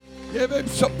Give him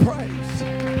some praise.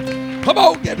 Come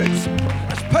on, give him some praise.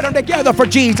 Let's put them together for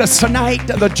Jesus tonight.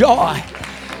 The joy,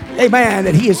 amen,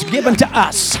 that he has given to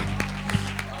us.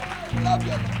 Love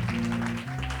you.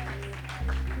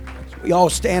 We all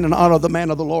stand and honor the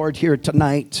man of the Lord here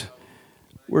tonight.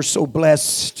 We're so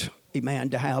blessed, amen,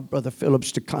 to have Brother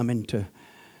Phillips to come and to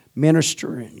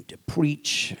minister and to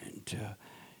preach and to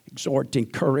exhort,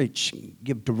 encourage, and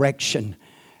give direction,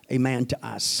 amen, to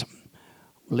us.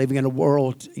 We're living in a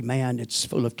world, amen, it's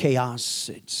full of chaos.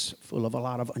 It's full of a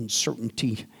lot of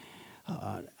uncertainty,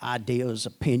 ideas,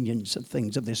 opinions, and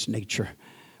things of this nature.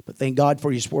 But thank God for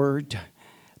his word.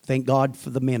 Thank God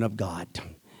for the men of God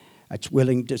that's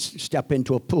willing to step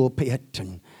into a pulpit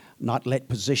and not let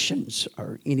positions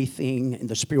or anything in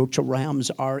the spiritual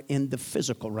realms or in the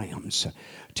physical realms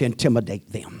to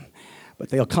intimidate them. But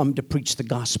they'll come to preach the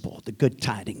gospel, the good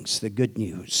tidings, the good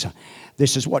news.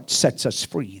 This is what sets us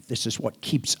free. This is what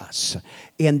keeps us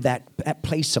in that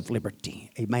place of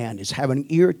liberty. Amen. Is having an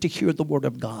ear to hear the word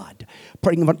of God,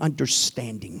 praying of an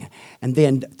understanding, and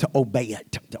then to obey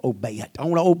it. To obey it. I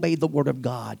want to obey the word of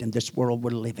God in this world we're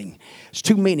living. It's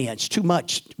too many. It's too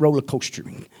much roller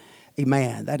coastering.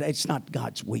 Amen. It's not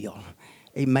God's will.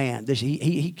 Amen.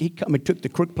 He come and took the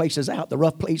crooked places out, the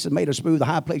rough places, made us smooth, the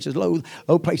high places low,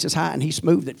 low places high, and he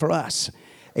smoothed it for us.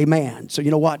 Amen. So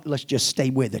you know what? Let's just stay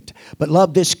with it. But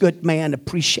love this good man,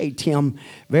 appreciate him.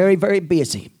 Very, very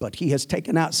busy, but he has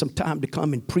taken out some time to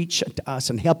come and preach to us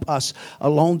and help us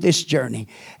along this journey.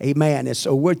 Amen. And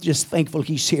so we're just thankful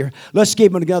he's here. Let's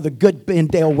give him another good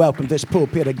Bendale welcome to this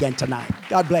pulpit again tonight.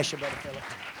 God bless you, Brother Philip.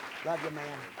 Love you, man.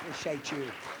 Appreciate you.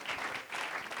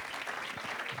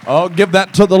 Oh, give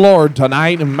that to the Lord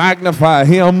tonight and magnify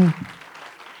him.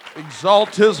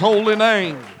 Exalt his holy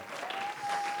name.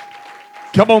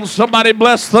 Come on, somebody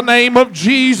bless the name of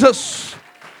Jesus.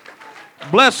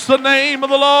 Bless the name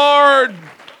of the Lord.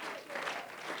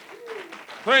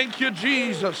 Thank you,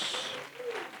 Jesus.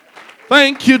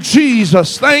 Thank you,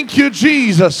 Jesus. Thank you,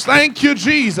 Jesus. Thank you,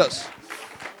 Jesus.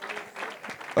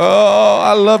 Oh,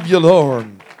 I love you,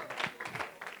 Lord.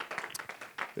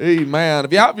 Amen.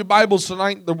 If you have your Bibles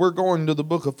tonight, then we're going to the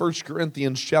book of 1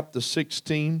 Corinthians chapter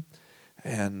 16.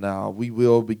 And we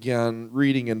will begin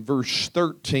reading in verse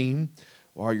 13.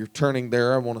 While you're turning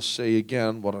there, I want to say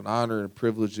again what an honor and a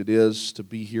privilege it is to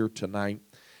be here tonight.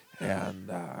 And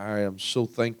I am so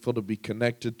thankful to be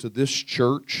connected to this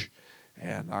church.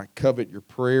 And I covet your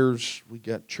prayers. We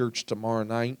got church tomorrow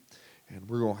night. And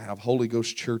we're going to have Holy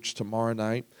Ghost church tomorrow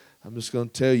night. I'm just going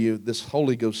to tell you, this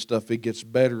Holy Ghost stuff, it gets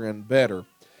better and better.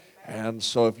 And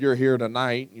so if you're here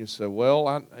tonight, you say, well,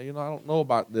 I don't know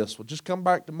about this. Well, just come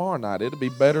back tomorrow night. It'll be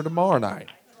better tomorrow night.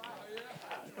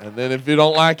 And then if you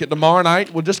don't like it tomorrow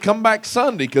night, well, just come back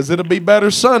Sunday because it'll be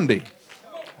better Sunday.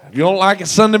 If you don't like it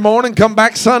Sunday morning, come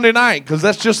back Sunday night because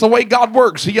that's just the way God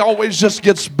works. He always just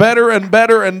gets better and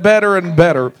better and better and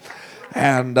better.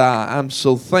 And I'm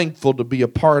so thankful to be a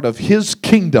part of his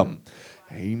kingdom.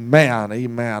 Amen,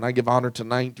 amen. I give honor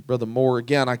tonight to Brother Moore.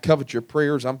 Again, I covet your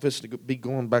prayers. I'm fixing to be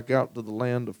going back out to the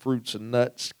land of fruits and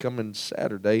nuts coming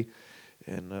Saturday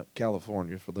in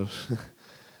California for those.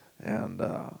 And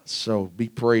so be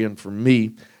praying for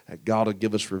me that God will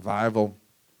give us revival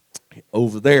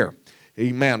over there.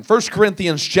 Amen. 1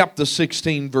 Corinthians chapter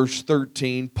 16, verse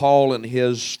 13. Paul in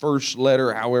his first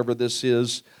letter, however this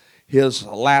is his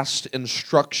last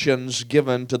instructions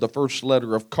given to the first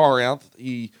letter of Corinth,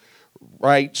 he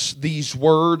writes these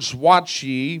words, watch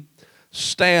ye,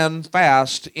 stand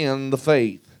fast in the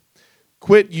faith.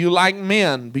 Quit you like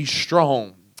men, be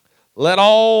strong. Let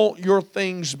all your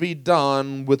things be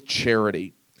done with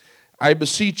charity. I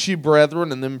beseech you,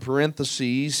 brethren, and in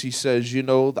parentheses, he says, you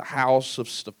know, the house of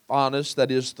Stephanas,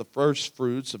 that is the first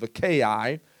fruits of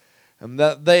Achaia, and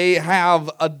that they have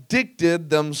addicted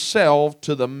themselves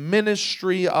to the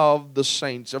ministry of the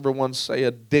saints. Everyone say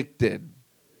addicted.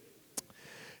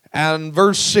 And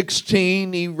verse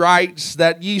 16, he writes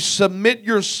that ye submit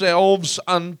yourselves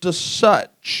unto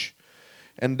such,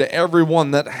 and to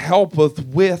everyone that helpeth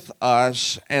with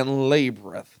us and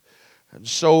laboreth. And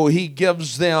so he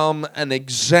gives them an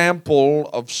example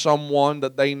of someone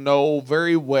that they know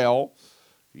very well.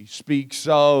 He speaks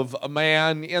of a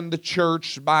man in the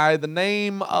church by the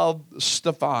name of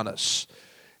Stephanas.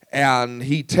 And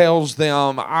he tells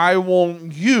them, I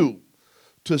want you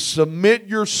to submit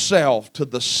yourself to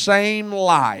the same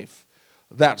life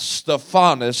that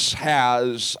Stephanas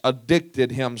has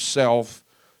addicted himself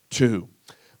to.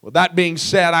 With that being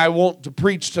said, I want to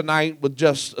preach tonight with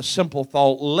just a simple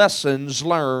thought, lessons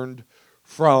learned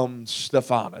from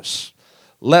Stephanas.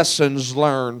 Lessons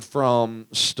learned from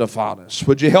Stephanas.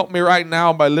 Would you help me right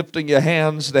now by lifting your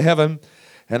hands to heaven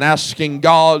and asking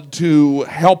God to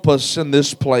help us in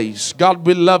this place. God,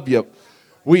 we love you.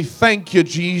 We thank you,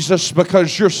 Jesus,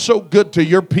 because you're so good to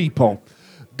your people.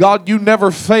 God, you never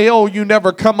fail. You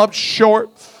never come up short,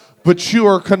 but you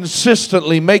are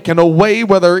consistently making a way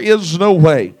where there is no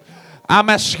way. I'm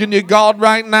asking you, God,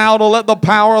 right now to let the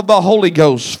power of the Holy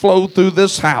Ghost flow through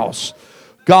this house.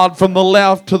 God, from the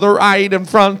left to the right and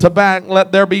front to back,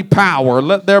 let there be power.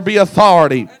 Let there be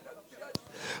authority.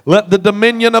 Let the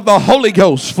dominion of the Holy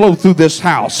Ghost flow through this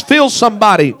house. Fill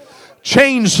somebody,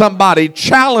 change somebody,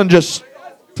 challenge us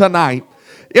tonight.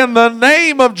 In the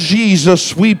name of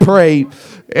Jesus, we pray.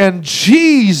 In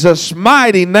Jesus'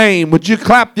 mighty name, would you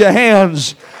clap your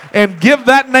hands and give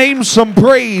that name some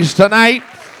praise tonight?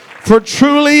 For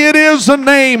truly it is a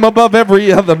name above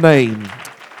every other name.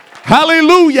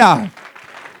 Hallelujah.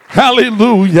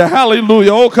 Hallelujah.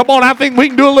 Hallelujah. Oh, come on. I think we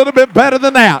can do a little bit better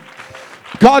than that.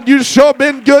 God, you've sure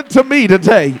been good to me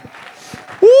today.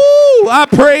 Woo! I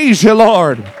praise you,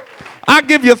 Lord. I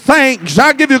give you thanks.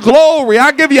 I give you glory.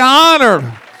 I give you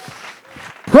honor.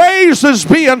 Praises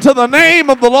be unto the name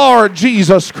of the Lord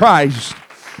Jesus Christ.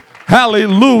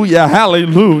 Hallelujah,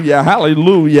 hallelujah,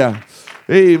 hallelujah.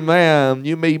 Amen.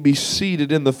 You may be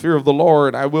seated in the fear of the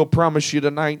Lord. I will promise you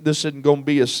tonight, this isn't going to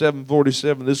be a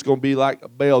 747. This is going to be like a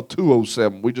Bell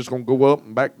 207. We're just going to go up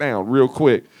and back down real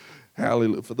quick.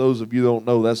 Hallelujah. For those of you who don't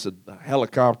know, that's a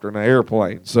helicopter and an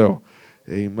airplane. So,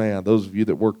 amen. Those of you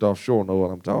that worked offshore know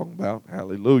what I'm talking about.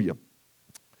 Hallelujah.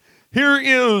 Here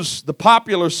is the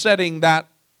popular setting that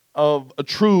of a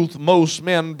truth most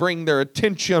men bring their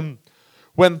attention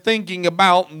when thinking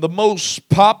about the most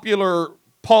popular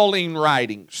Pauline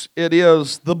writings. It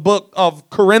is the book of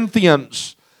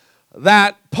Corinthians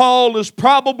that Paul is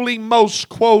probably most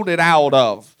quoted out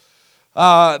of.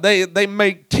 They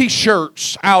make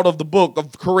t-shirts out of the book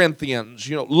of Corinthians.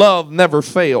 You know, love never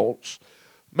fails.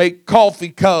 Make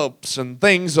coffee cups and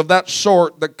things of that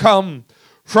sort that come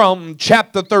from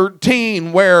chapter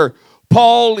 13, where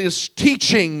Paul is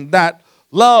teaching that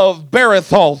love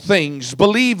beareth all things,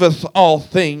 believeth all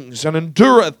things, and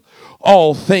endureth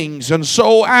all things. And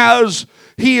so as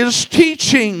he is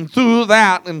teaching through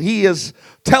that, and he is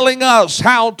telling us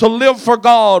how to live for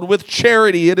God with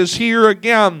charity, it is here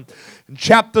again in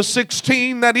chapter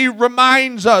 16 that he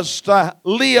reminds us to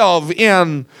live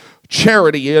in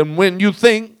charity. And when you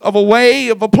think of a way,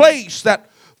 of a place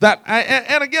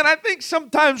and again, I think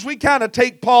sometimes we kind of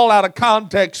take Paul out of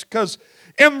context, because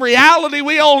in reality,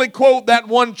 we only quote that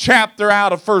one chapter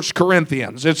out of 1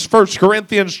 Corinthians. It's 1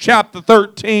 Corinthians chapter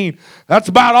 13. That's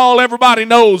about all everybody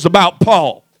knows about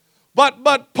Paul. But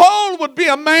Paul would be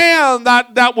a man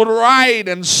that would write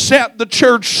and set the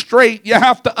church straight. You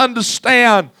have to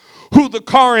understand who the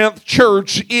Corinth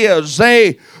church is.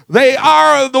 They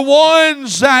are the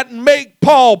ones that make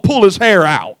Paul pull his hair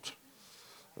out.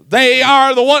 They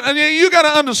are the one, and you got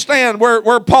to understand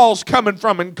where Paul's coming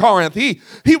from in Corinth. He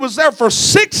was there for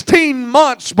 16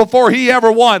 months before he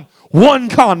ever won one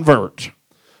convert.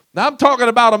 Now, I'm talking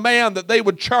about a man that they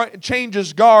would change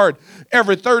his guard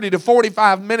every 30 to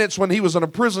 45 minutes when he was in a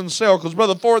prison cell. Because,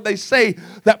 Brother Ford, they say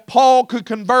that Paul could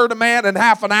convert a man in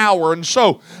half an hour. And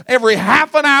so, every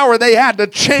half an hour, they had to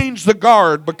change the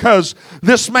guard, because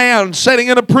this man sitting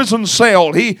in a prison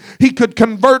cell, he could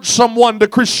convert someone to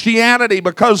Christianity,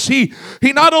 because he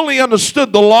not only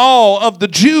understood the law of the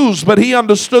Jews, but he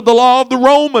understood the law of the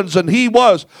Romans. And he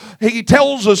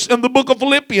tells us in the book of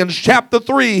Philippians chapter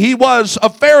 3, he was a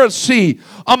Pharisee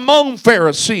among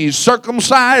Pharisees,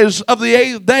 circumcised of the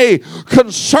 8th day,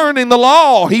 concerning the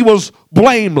law he was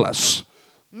blameless.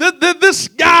 This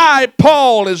guy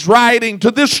Paul is writing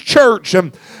to this church,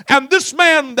 and this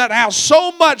man that has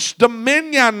so much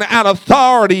dominion and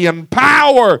authority and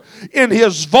power in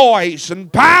his voice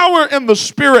and power in the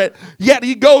spirit, yet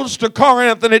he goes to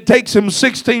Corinth and it takes him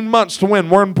 16 months to win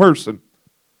one person.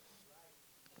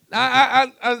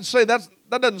 I'd say that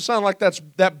doesn't sound like that's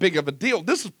that big of a deal.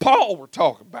 This is Paul we're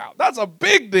talking about. That's a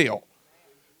big deal.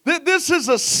 This is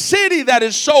a city that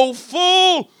is so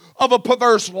full of a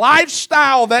perverse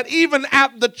lifestyle that even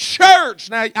at the church,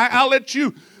 now I'll let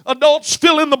you adults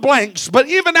fill in the blanks, but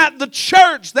even at the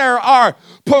church there are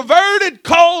perverted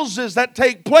causes that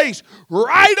take place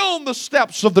right on the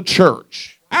steps of the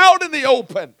church, out in the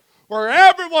open, where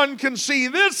everyone can see.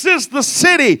 This is the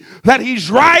city that he's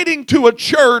writing to, a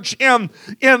church in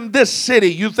this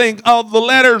city. You think of the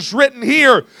letters written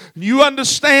here, you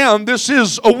understand this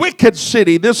is a wicked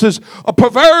city. This is a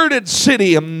perverted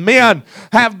city, and men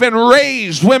have been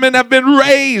raised, women have been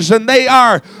raised, and they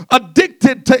are addicted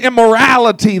addicted to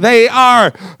immorality. They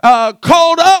are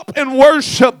caught up in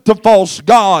worship to false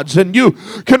gods. And you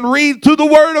can read through the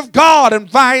Word of God and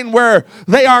find where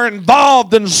they are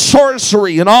involved in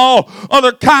sorcery and all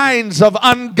other kinds of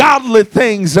ungodly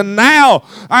things. And now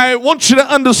I want you to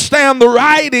understand the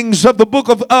writings of the book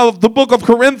of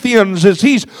Corinthians is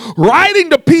he's writing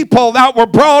to people that were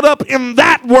brought up in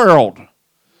that world.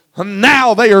 And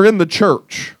now they are in the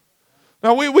church.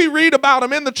 Now, we read about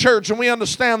them in the church, and we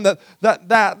understand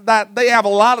that they have a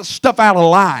lot of stuff out of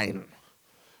line.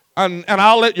 And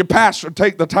I'll let your pastor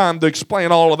take the time to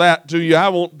explain all of that to you. I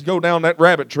won't go down that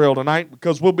rabbit trail tonight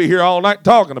because we'll be here all night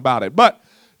talking about it. But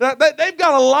they've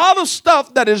got a lot of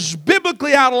stuff that is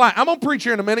biblically out of line. I'm going to preach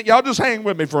here in a minute. Y'all just hang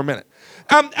with me for a minute.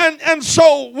 And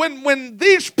so when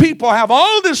these people have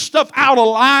all this stuff out of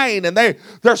line and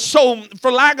they're so,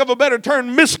 for lack of a better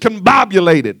term,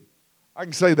 miscombobulated. I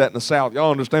can say that in the South.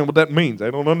 Y'all understand what that means. They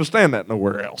don't understand that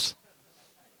nowhere else.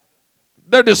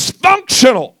 They're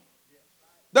dysfunctional.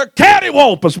 They're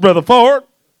cattywampus, Brother Ford.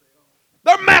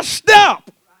 They're messed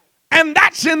up. And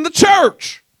that's in the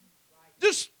church.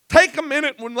 Just take a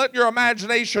minute and let your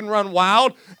imagination run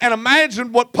wild and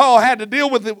imagine what Paul had to deal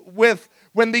with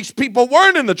when these people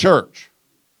weren't in the church.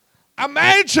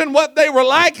 Imagine what they were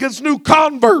like as new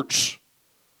converts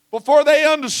before they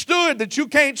understood that you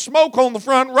can't smoke on the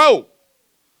front row.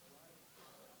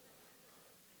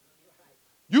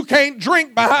 You can't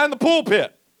drink behind the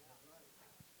pulpit.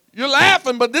 You're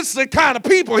laughing, but this is the kind of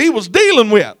people he was dealing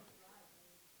with.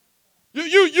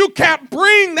 You can't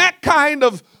bring that kind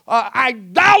of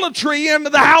idolatry into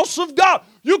the house of God.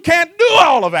 You can't do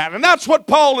all of that. And that's what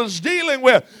Paul is dealing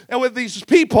with. And with these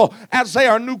people as they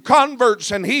are new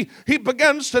converts. And he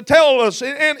begins to tell us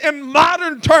in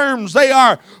modern terms, they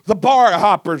are the bar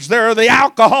hoppers. They're the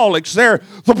alcoholics. They're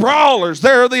the brawlers.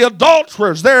 They're the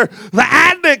adulterers. They're the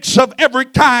addicts of every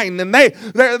kind. And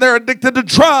they're addicted to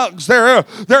drugs. They're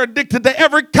addicted to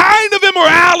every kind of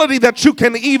immorality that you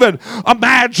can even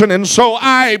imagine. And so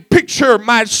I picture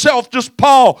myself, just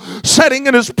Paul, sitting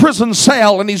in his prison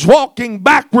cell. And he's walking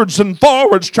backwards and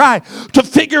forwards trying to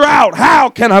figure out how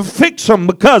can I fix them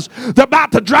because they're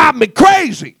about to drive me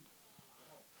crazy.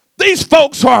 These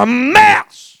folks are a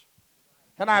mess.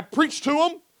 And I preach to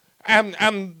them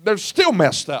and they're still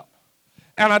messed up.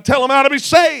 And I tell them how to be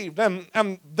saved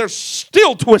and they're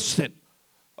still twisted.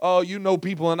 Oh, you know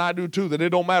people, and I do too, that it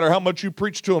don't matter how much you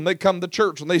preach to them. They come to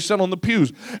church and they sit on the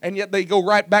pews and yet they go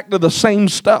right back to the same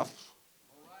stuff.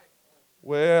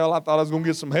 Well, I thought I was going to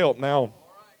get some help now.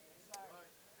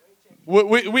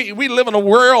 We live in a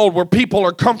world where people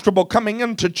are comfortable coming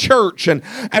into church and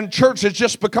church has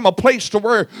just become a place to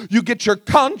where you get your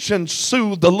conscience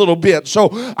soothed a little bit. So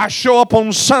I show up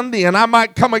on Sunday and I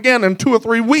might come again in 2 or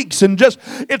 3 weeks and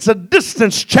it's a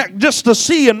distance check just to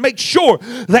see and make sure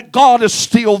that God is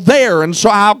still there. And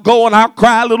so I'll go and I'll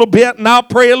cry a little bit and I'll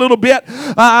pray a little bit.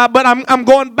 But I'm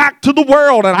going back to the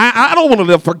world and I don't want to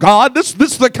live for God. This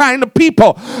is the kind of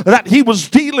people that he was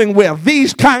dealing with.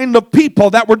 These kind of people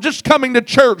that were just coming to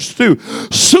church to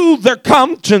soothe their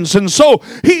conscience. And so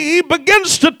he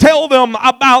begins to tell them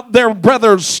about their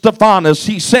brother Stephanas.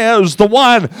 He says the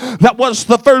one that was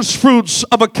the first fruits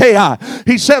of Achaia.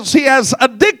 He says he has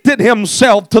addicted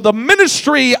himself to the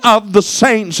ministry of the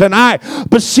saints. And I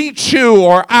beseech you,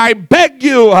 or I beg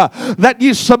you, that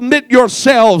you submit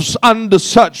yourselves unto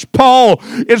such. Paul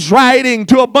is writing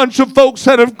to a bunch of folks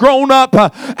that have grown up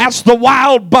as the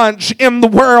wild bunch in the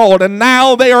world. And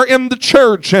now they are in the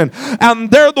church. And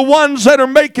they're the ones that are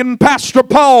making Pastor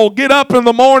Paul get up in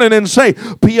the morning and say,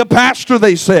 be a pastor,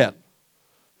 they said.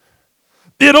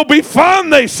 It'll be fun,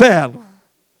 they said.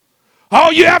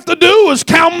 All you have to do is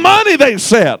count money, they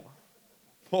said.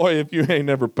 Boy, if you ain't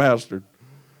never pastored.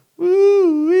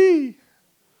 Woo-wee.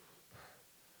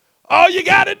 All you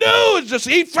got to do is just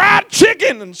eat fried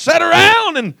chicken and sit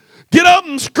around and get up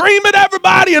and scream at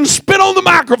everybody and spit on the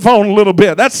microphone a little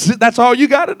bit. That's all you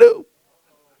got to do.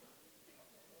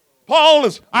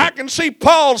 I can see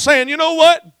Paul saying, you know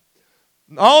what?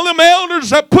 All them elders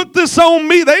that put this on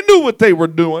me, they knew what they were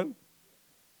doing.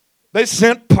 They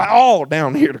sent Paul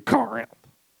down here to Corinth.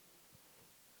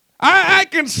 I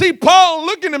can see Paul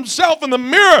looking himself in the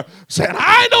mirror saying,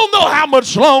 I don't know how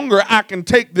much longer I can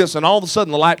take this. And all of a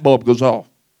sudden the light bulb goes off.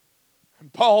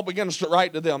 And Paul begins to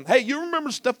write to them, hey, you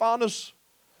remember Stephanas?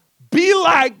 Be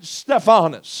like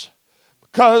Stephanas.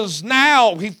 Because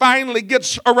now he finally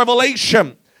gets a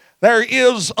revelation. There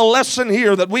is a lesson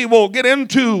here that we will get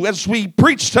into as we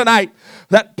preach tonight.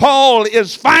 that Paul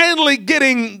is finally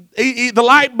getting the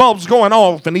light bulbs going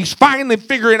off, and he's finally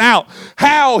figuring out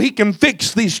how he can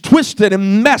fix these twisted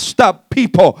and messed up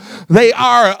people. They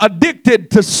are addicted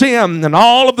to sin, and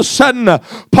all of a sudden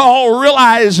Paul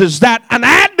realizes that an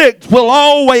addict will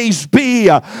always be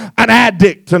an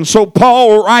addict. And so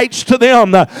Paul writes to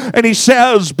them and he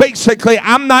says, basically,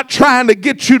 I'm not trying to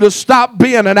get you to stop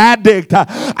being an addict.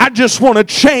 I just want to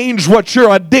change what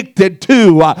you're addicted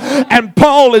to. And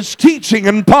Paul is teaching,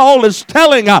 and Paul is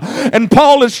telling, and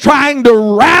Paul is trying to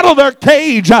rattle their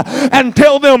cage and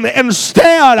tell them,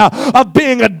 instead of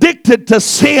being addicted to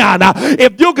sin,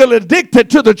 if you'll get addicted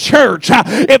to the church,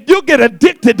 if you'll get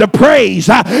addicted to praise,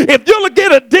 if you'll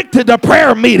get addicted to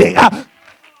prayer meeting.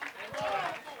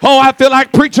 Oh, I feel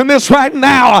like preaching this right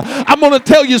now. I'm going to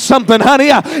tell you something, honey.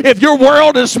 If your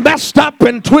world is messed up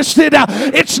and twisted,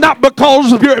 it's not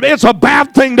because of it's a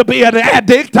bad thing to be an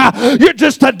addict. You're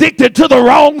just addicted to the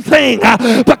wrong thing.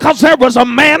 Because there was a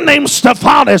man named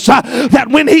Stephanus that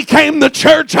when he came to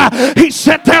church, he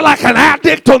sat there like an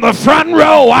addict on the front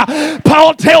row.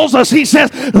 Paul tells us, he says,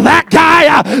 that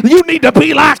guy, you need to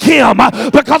be like him.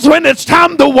 Because when it's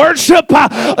time to worship,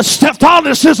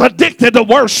 Stephanus is addicted to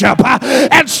worship.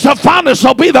 And Stephanus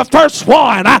will be the first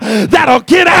one that'll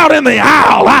get out in the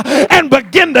aisle and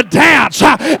begin to dance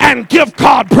and give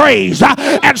God praise.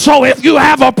 And so if you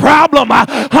have a problem,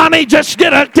 honey, just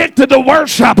get addicted to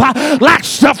worship like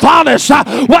Stephanus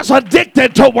was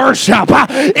addicted to worship.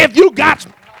 If you got...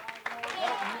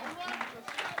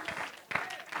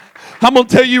 I'm going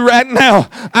to tell you right now,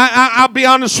 I'll be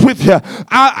honest with you.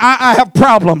 I have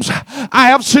problems. I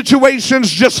have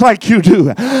situations just like you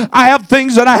do. I have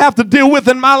things that I have to deal with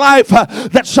in my life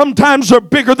that sometimes are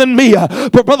bigger than me.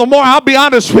 But Brother Moore, I'll be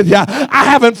honest with you. I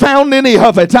haven't found any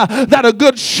of it that a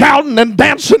good shouting and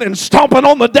dancing and stomping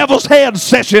on the devil's head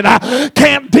session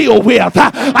can't deal with.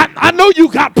 I know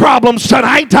you got problems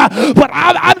tonight, but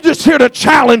I'm just here to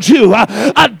challenge you.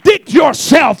 Addict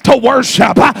yourself to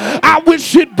worship. I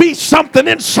wish it'd be something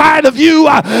inside of you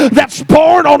that's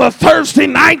born on a Thursday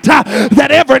night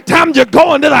that every time you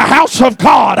go into the house of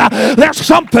God, there's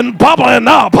something bubbling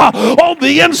up on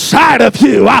the inside of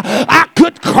you. I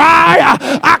could cry,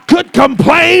 I could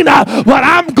complain, but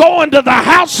I'm going to the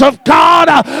house of God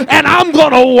and I'm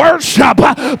going to worship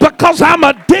because I'm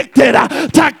addicted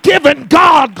to giving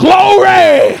God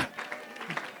glory.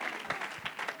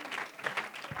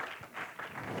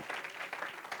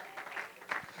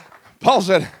 Paul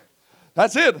said,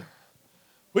 that's it.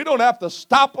 We don't have to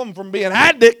stop them from being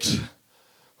addicts.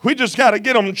 We just got to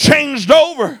get them changed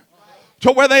over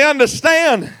to where they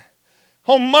understand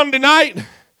on Monday night,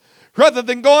 rather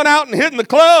than going out and hitting the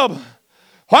club,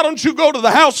 why don't you go to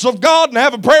the house of God and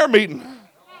have a prayer meeting?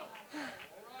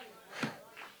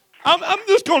 I'm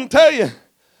just going to tell you,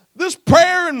 this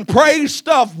prayer and praise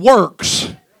stuff works.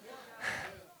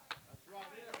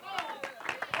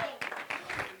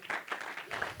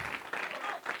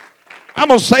 I'm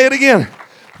going to say it again.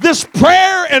 This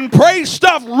prayer and praise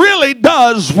stuff really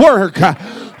does work.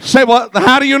 Say, well,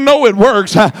 how do you know it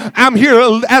works? I'm here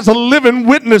as a living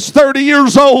witness, 30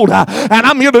 years old, and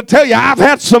I'm here to tell you I've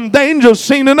had some dangers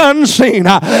seen and unseen.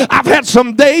 I've had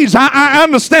some days, I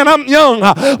understand I'm young,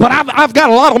 but I've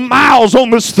got a lot of miles on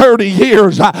this 30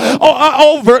 years.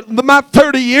 Over my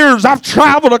 30 years, I've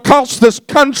traveled across this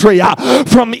country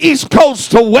from East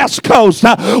Coast to West Coast,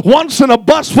 once in a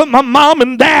bus with my mom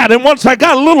and dad, and once I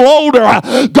got a little older,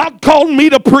 God called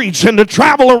me to preach and to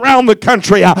travel around the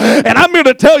country, and I'm here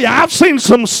to tell you, I've seen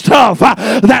some stuff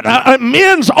that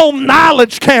men's own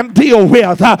knowledge can't deal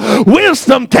with.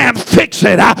 Wisdom can't fix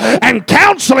it, and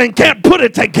counseling can't put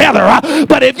it together.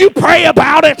 But if you pray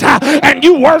about it and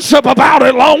you worship about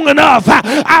it long enough,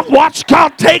 I've watched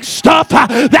God take stuff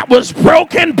that was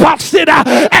broken, busted,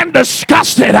 and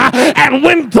disgusted. And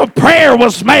when the prayer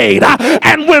was made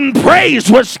and when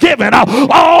praise was given,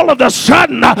 all of a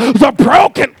sudden the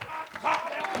broken...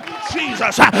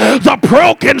 Jesus, the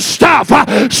broken stuff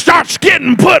starts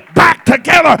getting put back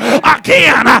together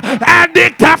again.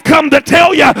 Addict, I've come to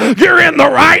tell you, you're in the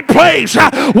right place.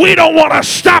 We don't want to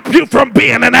stop you from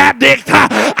being an addict.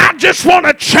 I just want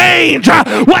to change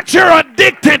what you're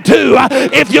addicted to.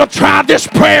 If you'll try this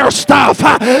prayer stuff,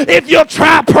 if you'll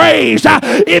try praise,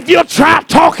 if you'll try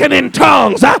talking in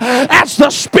tongues, as the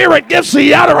Spirit gives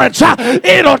the utterance,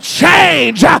 it'll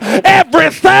change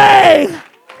everything.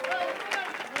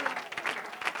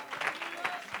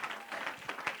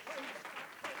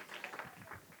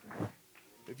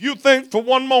 You think for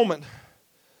one moment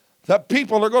that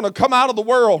people are going to come out of the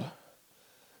world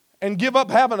and give up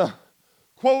having a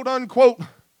quote unquote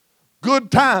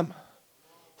good time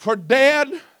for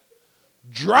dead,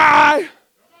 dry,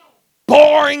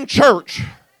 boring church.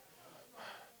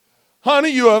 Honey,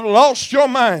 you have lost your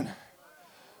mind.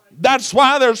 That's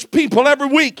why there's people every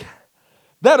week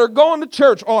that are going to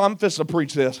church. Oh, I'm fixing to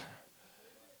preach this.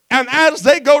 And as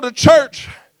they go to church,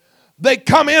 they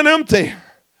come in empty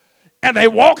and they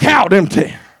walk out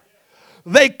empty.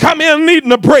 They come in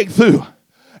needing a breakthrough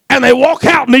and they walk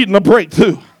out needing a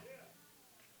breakthrough.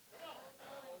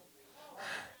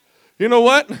 You know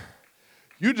what?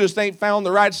 You just ain't found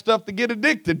the right stuff to get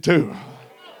addicted to.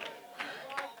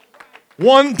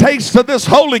 One taste of this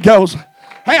Holy Ghost.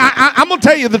 Hey, I'm going to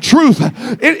tell you the truth.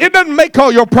 It doesn't make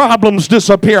all your problems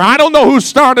disappear. I don't know who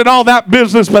started all that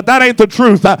business, but that ain't the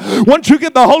truth. Once you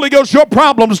get the Holy Ghost, your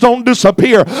problems don't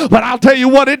disappear. But I'll tell you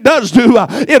what it does do.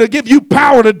 It'll give you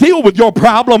power to deal with your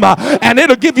problem, and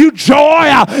it'll give you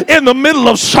joy in the middle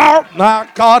of sorrow.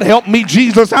 God help me,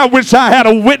 Jesus. I wish I had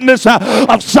a witness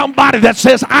of somebody that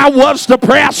says, I was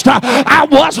depressed, I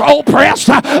was oppressed,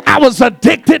 I was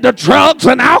addicted to drugs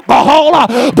and alcohol,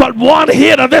 but one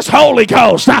hit of this Holy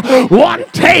Ghost, one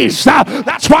taste.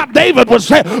 That's what David was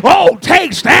saying. Oh,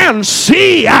 taste and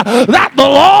see that the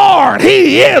Lord,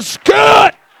 He is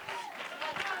good.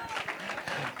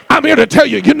 I'm here to tell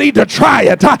you, you need to try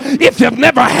it. If you've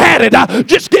never had it,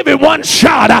 just give it one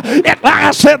shot. Like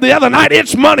I said the other night,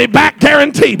 it's money back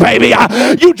guarantee, baby.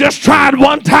 You just try it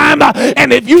one time,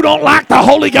 and if you don't like the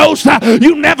Holy Ghost,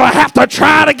 you never have to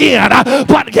try it again.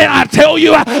 But can I tell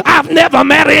you, I've never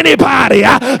met anybody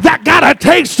that got a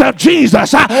taste of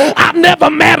Jesus. I've never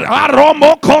met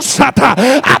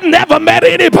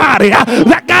anybody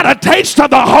that got a taste of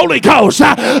the Holy Ghost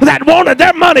that wanted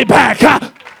their money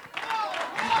back.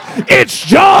 It's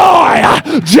joy,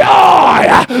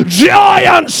 joy, joy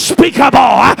unspeakable,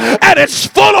 and it's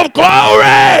full of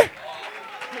glory.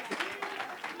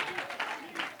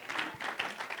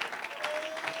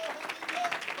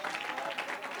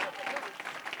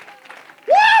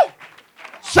 Woo!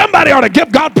 Somebody ought to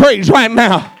give God praise right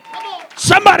now.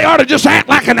 Somebody ought to just act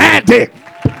like an addict.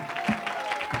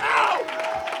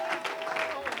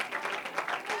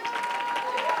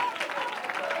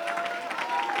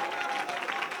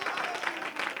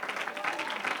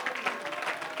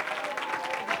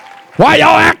 Why y'all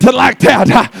acting like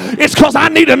that? It's because I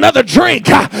need another drink.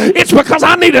 It's because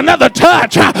I need another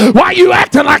touch. Why you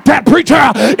acting like that,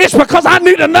 preacher? It's because I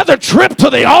need another trip to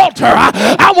the altar.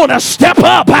 I want to step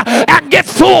up and get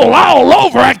full all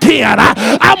over again.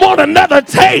 I want another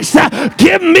taste.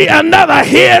 Give me another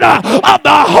hit of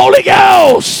the Holy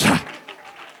Ghost.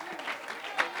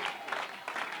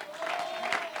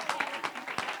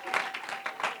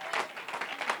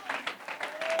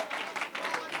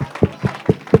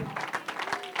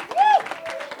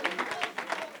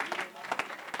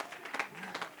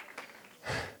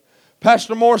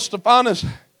 Pastor Morris Stephanus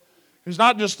is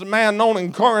not just a man known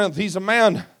in Corinth. He's a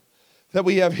man that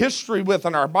we have history with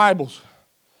in our Bibles.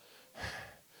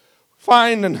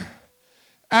 Find in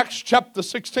Acts chapter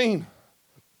 16,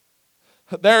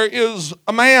 there is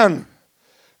a man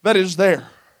that is there.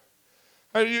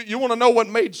 You want to know what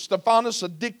made Stephanus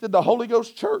addicted to Holy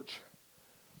Ghost church?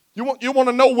 You want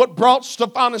to know what brought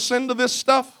Stephanus into this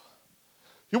stuff?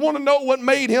 You want to know what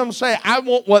made him say, I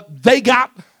want what they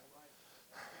got?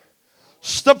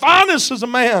 Stephanus is a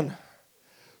man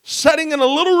sitting in a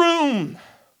little room,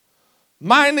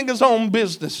 minding his own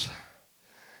business.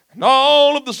 And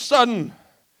all of a sudden,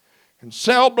 in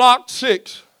cell block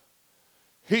 6,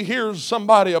 he hears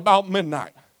somebody about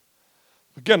midnight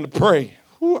begin to pray.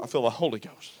 Ooh, I feel the Holy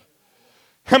Ghost.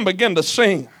 And begin to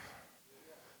sing.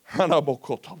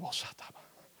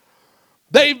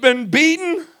 They've been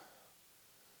beaten.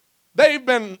 They've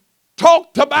been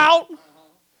talked about.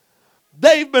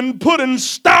 They've been put in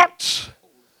stocks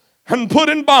and put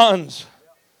in bonds.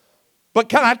 But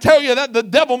can I tell you that the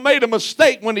devil made a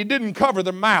mistake when he didn't cover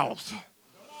their mouth?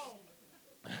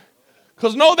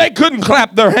 Because no, they couldn't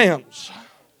clap their hands.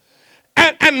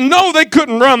 And no, they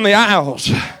couldn't run the aisles.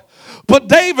 But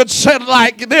David said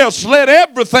like this, let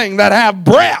everything that have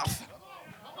breath.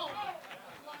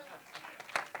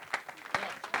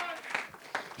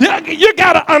 You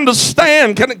got to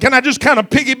understand, can I just kind of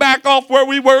piggyback off where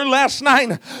we were last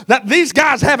night? That these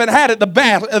guys haven't had it the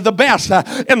best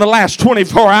in the last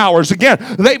 24 hours. Again,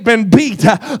 they've been beat.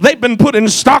 They've been put in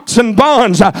stocks and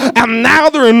bonds. And now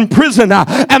they're in prison.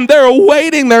 And they're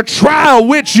awaiting their trial,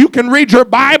 which you can read your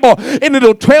Bible and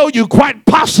it'll tell you quite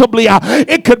possibly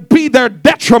it could be their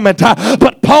detriment.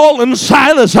 But Paul and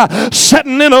Silas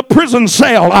sitting in a prison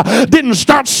cell didn't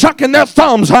start sucking their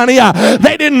thumbs, honey.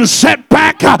 They didn't sit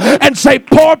back and say,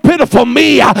 poor pitiful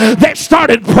me. They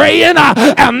started praying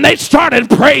and they started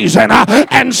praising,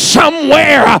 and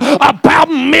somewhere about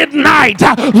midnight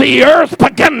the earth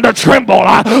began to tremble.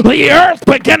 The earth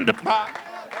began to...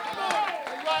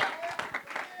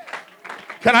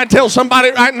 Can I tell somebody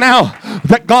right now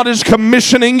that God is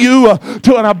commissioning you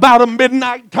to an about a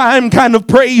midnight time kind of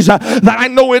praise? That I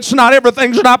know it's not,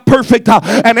 everything's not perfect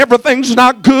and everything's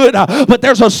not good, but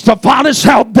there's a Stephanus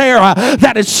out there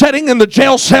that is sitting in the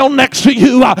jail cell next to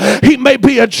you. He may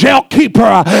be a jail keeper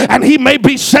and he may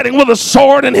be sitting with a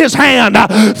sword in his hand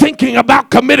thinking about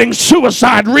committing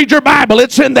suicide. Read your Bible,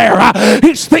 it's in there.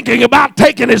 He's thinking about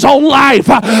taking his own life.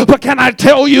 But can I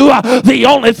tell you, the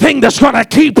only thing that's going to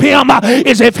keep him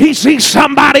is if he sees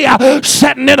somebody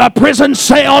sitting in a prison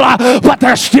cell, but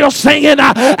they're still singing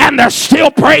and they're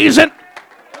still praising.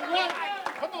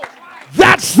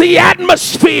 That's the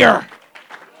atmosphere.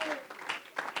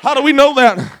 How do we know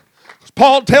that?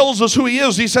 Paul tells us who he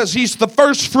is. He says he's the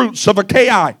first fruits of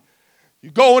Achaia.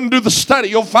 You go and do the study,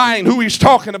 you'll find who he's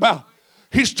talking about.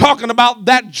 He's talking about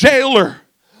that jailer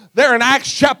there in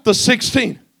Acts chapter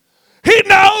 16. He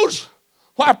knows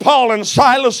why Paul and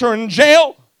Silas are in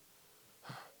jail.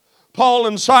 Paul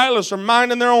and Silas are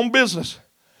minding their own business.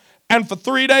 And for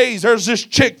 3 days, there's this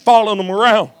chick following them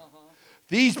around.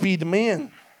 These be the men.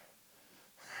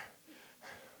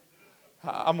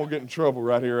 I'm going to get in trouble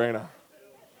right here, ain't I?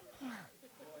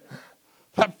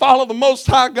 That follow the Most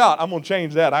High God. I'm going to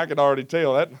change that. I can already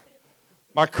tell that.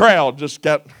 My crowd just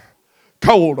got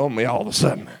cold on me all of a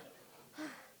sudden.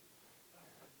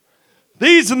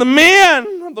 These are the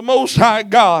men of the Most High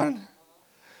God.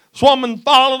 This woman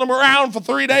followed them around for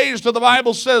 3 days till the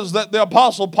Bible says that the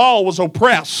Apostle Paul was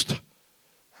oppressed.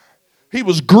 He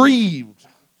was grieved.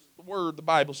 The word the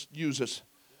Bible uses.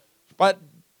 But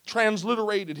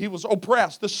transliterated, he was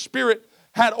oppressed. The Spirit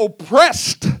had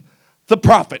oppressed the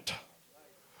prophet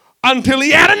until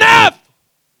he had enough.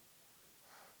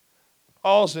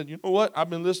 Paul said, you know what? I've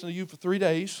been listening to you for 3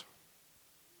 days.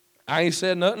 I ain't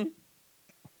said nothing.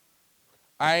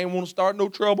 I ain't want to start no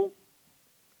trouble.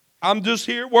 I'm just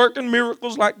here working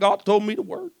miracles like God told me to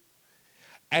work.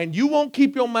 And you won't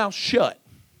keep your mouth shut.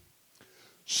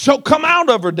 So come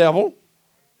out of her, devil.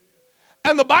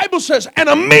 And the Bible says, and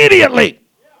immediately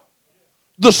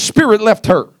the Spirit left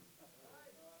her.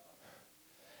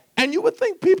 And you would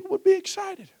think people would be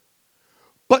excited.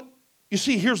 But you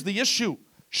see, here's the issue.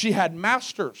 She had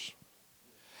masters.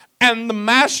 And the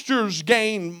masters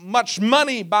gained much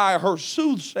money by her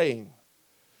soothsaying.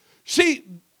 See,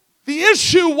 the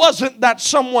issue wasn't that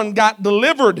someone got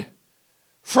delivered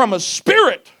from a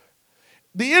spirit.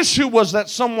 The issue was that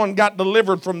someone got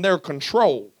delivered from their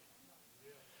control.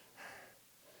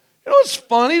 You know what's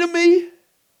funny to me?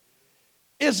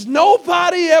 Is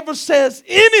nobody ever says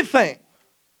anything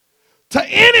to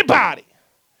anybody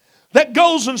that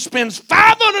goes and spends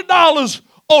 $500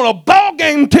 on a ball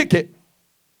game ticket.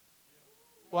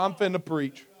 Well, I'm finna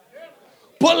preach.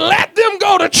 But let them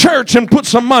go to church and put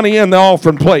some money in the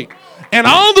offering plate. And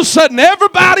all of a sudden,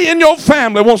 everybody in your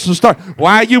family wants to start.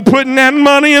 Why are you putting that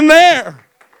money in there?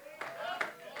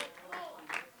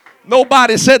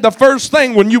 Nobody said the first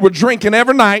thing when you were drinking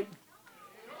every night,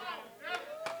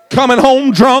 coming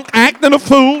home drunk, acting a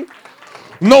fool.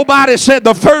 Nobody said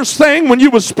the first thing when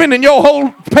you were spending your whole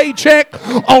paycheck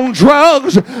on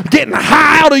drugs, getting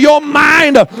high out of your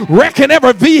mind, wrecking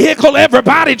every vehicle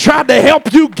everybody tried to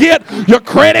help you get. Your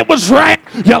credit was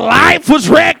wrecked. Your life was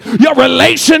wrecked. Your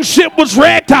relationship was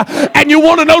wrecked. And you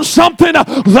want to know something?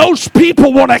 Those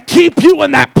people want to keep you in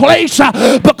that place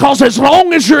because as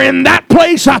long as you're in that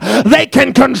place, they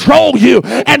can control you.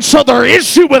 And so their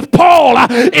issue with Paul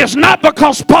is not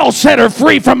because Paul set her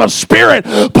free from a spirit.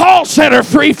 Paul set her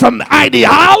free from the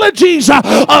ideologies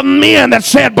of men that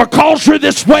said because you're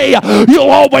this way, you'll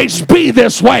always be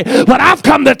this way. But I've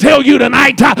come to tell you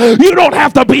tonight, you don't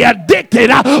have to be addicted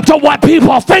to what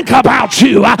people think about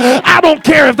you. I don't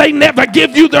care if they never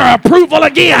give you their approval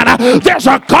again. There's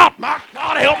a God, my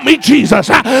God help me Jesus.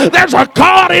 There's a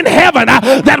God in heaven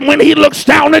that when he looks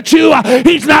down at you,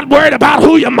 he's not worried about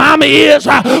who your mommy is,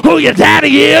 who your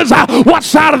daddy is, what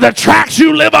side of the tracks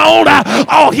you live on.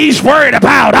 All he's worried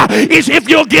about is if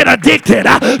you'll get addicted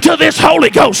to this Holy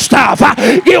Ghost stuff.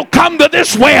 You'll come to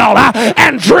this well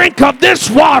and drink of this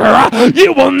water.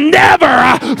 You will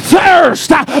never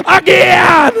thirst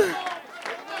again.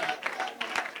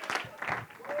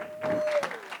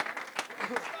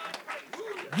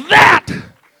 That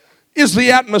is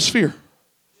the atmosphere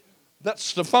that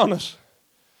Stephanus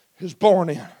is born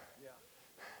in.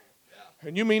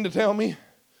 And you mean to tell me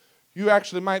you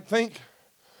actually might think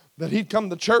that he'd come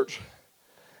to church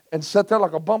and sit there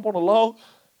like a bump on a log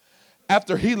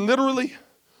after he literally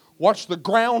watched the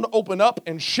ground open up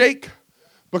and shake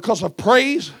because of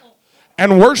praise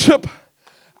and worship,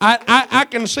 I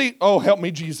can see, oh, help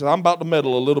me, Jesus, I'm about to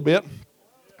meddle a little bit.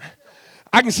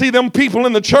 I can see them people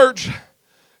in the church.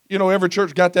 You know, every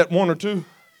church got that one or two.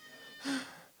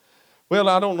 Well,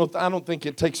 I don't think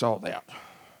it takes all that.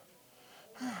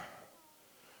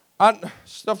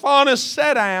 Stephanus,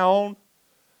 sit down.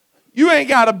 You ain't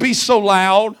got to be so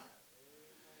loud.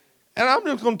 And I'm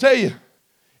just going to tell you,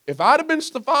 if I'd have been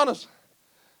Stephanus,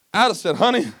 I'd have said,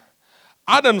 honey,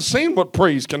 I done seen what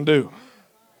praise can do.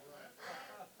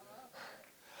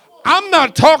 I'm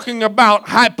not talking about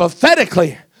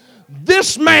hypothetically.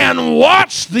 This man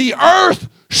watched the earth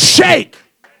shake.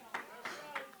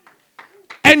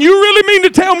 And you really mean to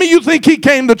tell me you think he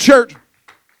came to church?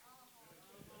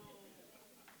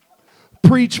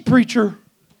 Preach, preacher.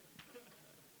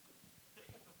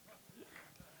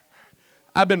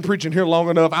 I've been preaching here long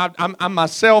enough. I'm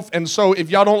myself, and so if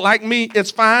y'all don't like me,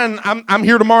 it's fine. I'm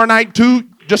here tomorrow night too.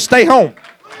 Just stay home.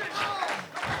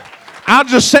 I'll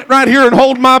just sit right here and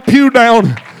hold my pew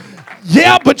down.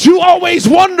 Yeah, but you always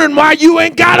wondering why you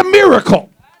ain't got a miracle.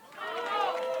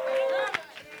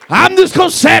 I'm just going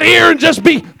to sit here and just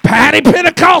be Patty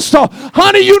Pentecostal.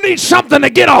 Honey, you need something to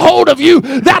get a hold of you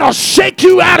that'll shake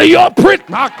you out of your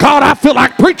My God, I feel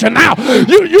like preaching now.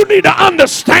 You need to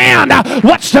understand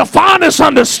what Stephanus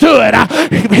understood.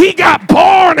 He got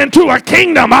born into a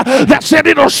kingdom that said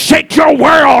it'll shake your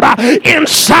world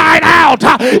inside out.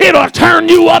 It'll turn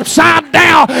you upside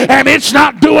down, and it's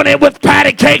not doing it with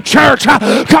Patty Cake Church.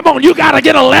 Come on, you got to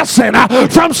get a lesson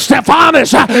from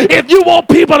Stephanus. If you want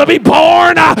people to be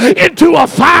born into a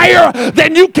fire,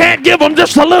 then you can't give them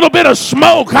just a little bit of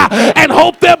smoke and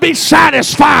hope they'll be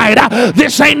satisfied.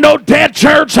 This ain't no dead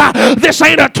church. This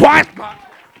ain't a twice.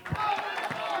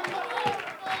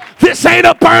 This ain't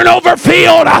a burn over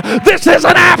field. This is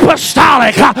an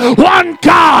apostolic, one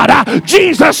God,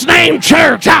 Jesus name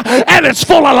church, and it's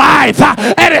full of life,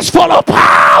 and it's full of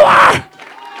power.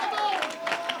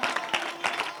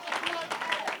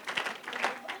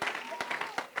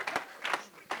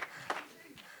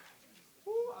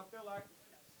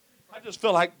 I just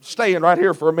feel like staying right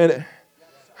here for a minute.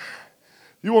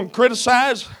 You want to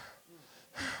criticize?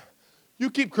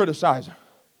 You keep criticizing.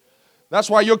 That's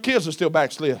why your kids are still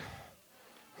backslid.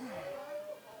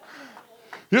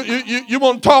 You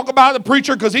want to talk about the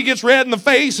preacher because he gets red in the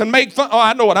face and make fun. Oh,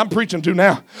 I know what I'm preaching to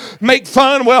now. Make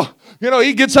fun. Well, you know,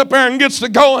 he gets up there and gets to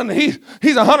going.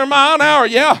 He's 100 miles an hour.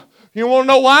 Yeah. You want to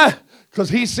know why? Because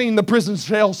he's seen the prison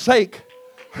cell shake.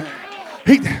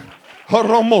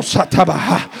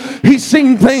 He's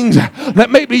seen things that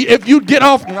maybe if you'd get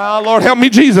off. Oh, Lord help me,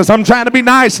 Jesus. I'm trying to be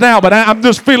nice now, but I'm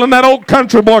just feeling that old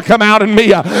country boy come out in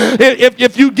me.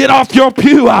 If you get off your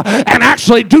pew and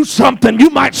actually do something, you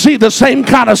might see the same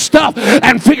kind of stuff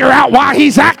and figure out why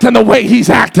he's acting the way he's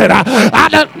acted.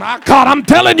 My God, I'm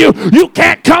telling you, you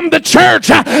can't come to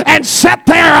church and sit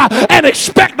there and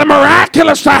expect the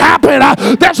miraculous to happen.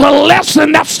 There's a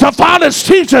lesson that Stephanus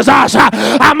teaches us.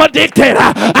 I'm addicted.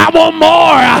 I want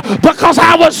more because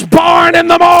I was born in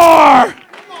the more.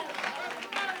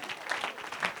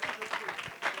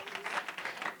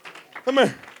 Come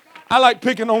here. I like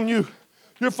picking on you.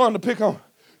 You're fun to pick on.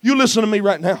 You listen to me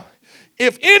right now.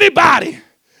 If anybody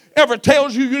ever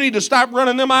tells you you need to stop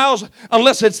running them aisles,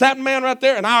 unless it's that man right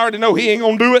there, and I already know he ain't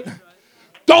going to do it,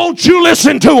 don't you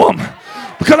listen to them.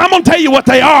 Because I'm going to tell you what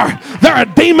they are. They're a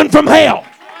demon from hell.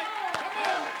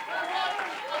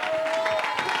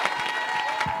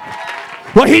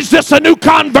 Well, he's just a new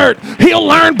convert. He'll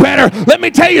learn better. Let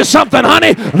me tell you something,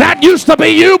 honey. That used to be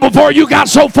you before you got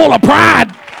so full of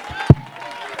pride.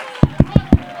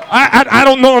 I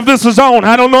don't know if this is on.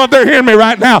 I don't know if they're hearing me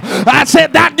right now. I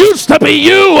said that used to be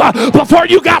you before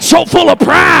you got so full of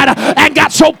pride and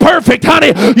got so perfect,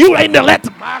 honey. You need to let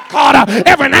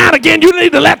every now and again you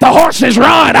need to let the horses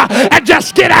run and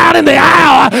just get out in the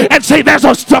aisle and say there's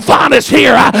a Stephanus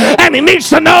here and he needs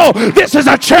to know this is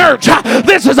a church.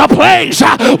 This is a place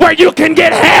where you can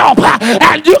get help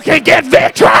and you can get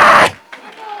victory.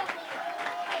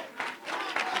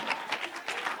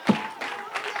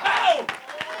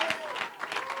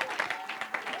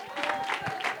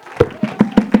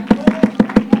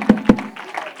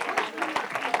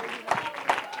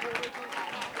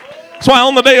 That's why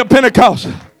on the day of Pentecost,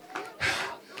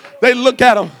 they look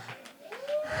at them,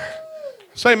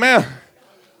 say, man,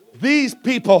 these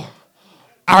people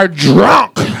are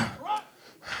drunk. Let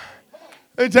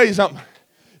me tell you something.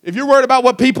 If you're worried about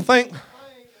what people think,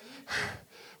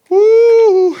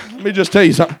 let me just tell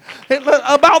you something. Hey,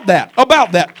 about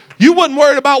that. You wasn't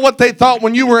worried about what they thought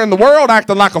when you were in the world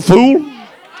acting like a fool.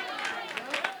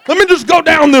 Let me just go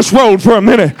down this road for a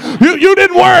minute. You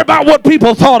didn't worry about what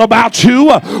people thought about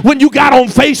you when you got on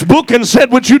Facebook and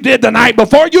said what you did the night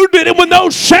before. You did it with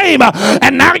no shame.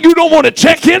 And now you don't want to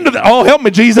check into the, oh, help me,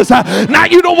 Jesus. Now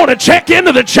you don't want to check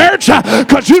into the church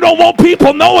because you don't want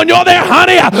people knowing you're there,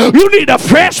 honey. You need a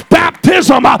fresh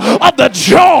baptism of the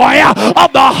joy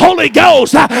of the Holy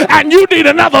Ghost. And you need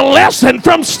another lesson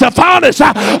from Stephanus.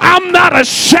 I'm not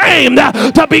ashamed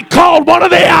to be called one of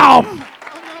them.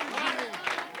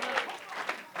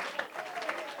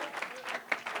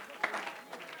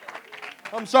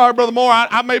 I'm sorry, Brother Moore.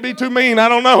 I may be too mean. I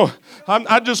don't know.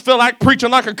 I just feel like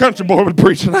preaching like a country boy would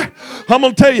preach tonight. I'm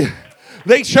going to tell you,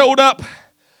 they showed up.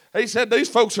 They said, these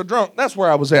folks are drunk. That's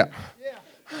where I was at.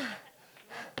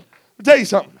 I'll tell you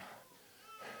something.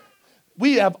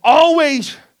 We have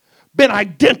always been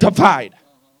identified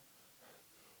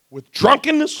with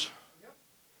drunkenness,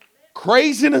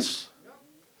 craziness,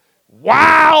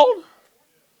 wild.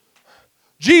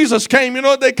 Jesus came, you know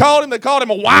what they called him? They called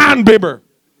him a wine bibber.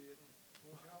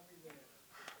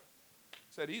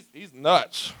 Said he's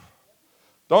nuts.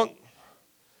 The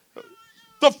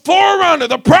forerunner,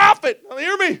 the prophet,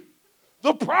 hear me?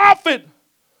 The prophet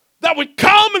that would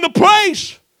come in the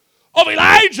place of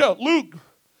Elijah. Luke,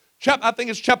 I think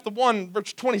it's chapter 1,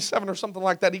 verse 27 or something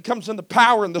like that. He comes in the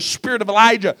power and the spirit of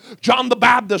Elijah. John the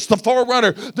Baptist, the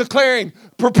forerunner, declaring,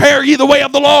 prepare ye the way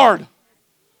of the Lord.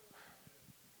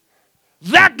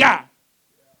 That guy.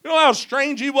 You know how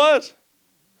strange he was?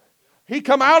 He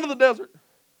come out of the desert.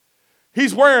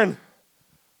 He's wearing,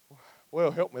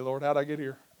 well, help me, Lord, how'd I get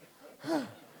here?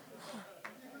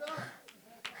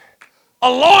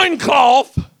 A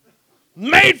loincloth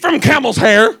made from camel's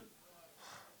hair,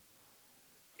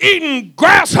 eating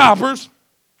grasshoppers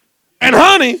and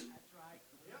honey.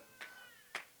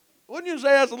 Wouldn't you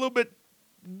say that's a little bit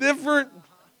different?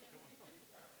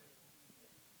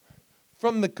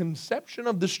 From the conception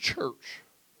of this church,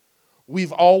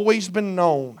 we've always been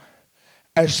known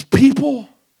as people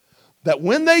that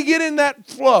when they get in that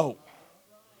flow,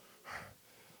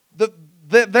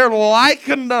 they're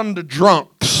likened unto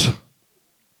drunks.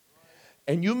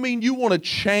 And you mean you want to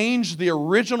change the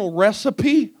original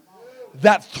recipe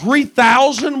that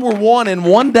 3,000 were won in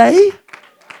one day?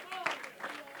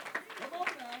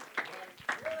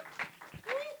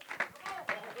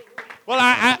 Well,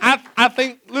 I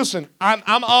think, listen,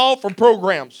 I'm all for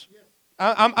programs.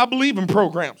 I believe in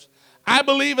programs. I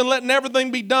believe in letting everything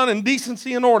be done in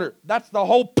decency and order. That's the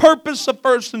whole purpose of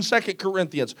 1st and 2nd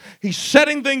Corinthians. He's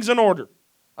setting things in order.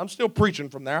 I'm still preaching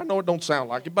from there. I know it don't sound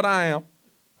like it, but I am.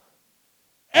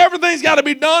 Everything's got to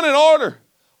be done in order.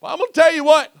 Well, I'm going to tell you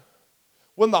what.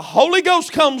 When the Holy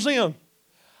Ghost comes in,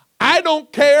 I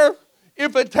don't care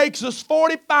if it takes us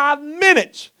 45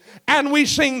 minutes and we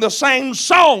sing the same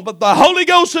song, but the Holy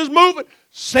Ghost is moving,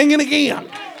 sing it again.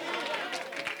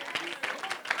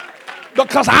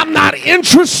 Because I'm not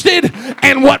interested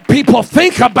in what people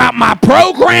think about my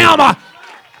program.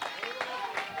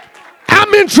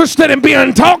 I'm interested in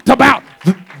being talked about.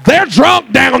 They're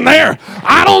drunk down there.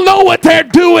 I don't know what they're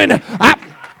doing.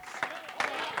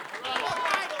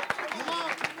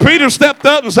 Peter stepped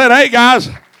up and said, hey guys,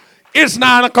 it's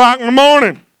 9 o'clock in the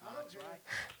morning.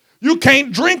 You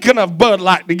can't drink enough Bud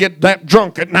Light to get that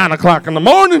drunk at 9 o'clock in the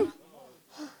morning.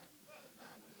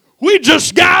 We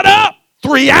just got up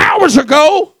 3 hours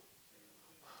ago.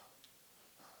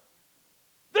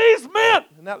 These men,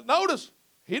 now notice,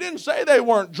 he didn't say they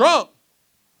weren't drunk.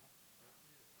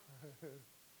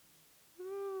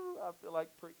 I feel like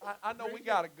I know we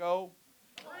got to go.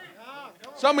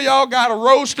 Some of y'all got a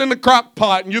roast in the crock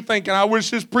pot and you're thinking, I wish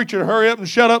this preacher would hurry up and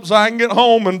shut up so I can get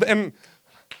home. And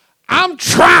I'm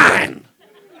trying.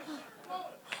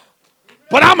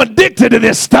 But I'm addicted to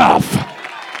this stuff.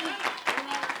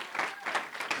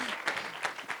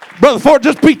 Brother Ford,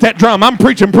 just beat that drum. I'm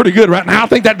preaching pretty good right now. I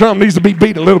think that drum needs to be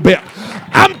beat a little bit.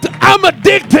 I'm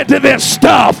addicted to this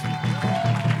stuff.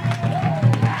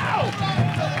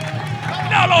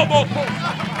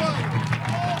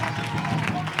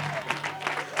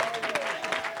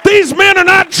 These men are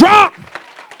not drunk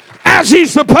as he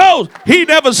supposed. He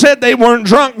never said they weren't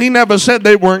drunk. He never said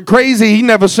they weren't crazy. He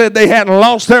never said they hadn't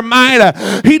lost their mind.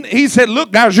 He said,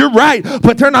 look, guys, you're right,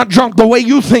 but they're not drunk the way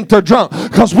you think they're drunk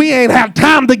because we ain't had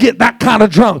time to get that kind of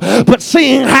drunk. But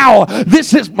seeing how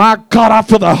this is, my God, I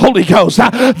feel the Holy Ghost.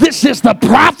 This is the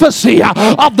prophecy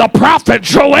of the prophet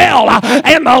Joel.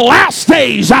 In the last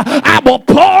days, I will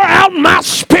pour out my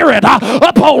spirit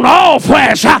upon all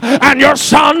flesh, and your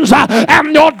sons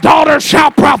and your daughters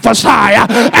shall prophesy,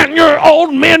 and your old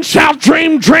old men shall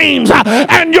dream dreams,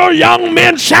 and your young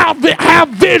men shall have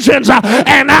visions,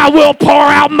 and I will pour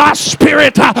out my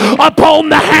spirit upon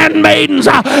the handmaidens.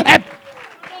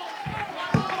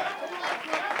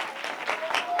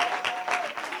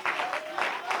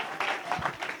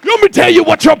 Let me tell you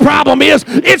what your problem is.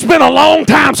 It's been a long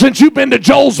time since you've been to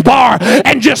Joel's bar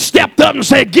and just stepped up and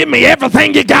said, give me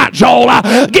everything you got, Joel.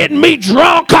 Getting me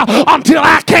drunk until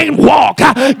I can't walk.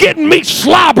 Getting me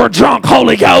slobber drunk,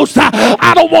 Holy Ghost.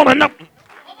 I don't want to know.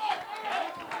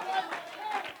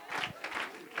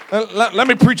 Let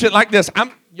me preach it like this.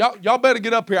 Y'all better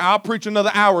get up here. I'll preach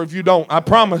another hour if you don't. I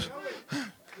promise.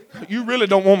 You really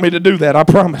don't want me to do that. I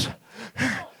promise.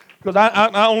 Because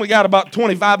I only got about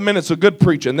 25 minutes of good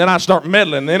preaching. Then I start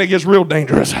meddling. Then it gets real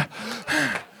dangerous.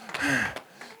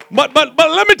 But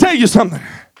let me tell you something.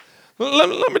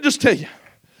 Let me just tell you.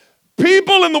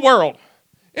 People in the world.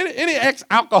 Any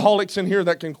ex-alcoholics in here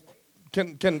that can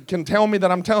tell me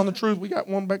that I'm telling the truth? We got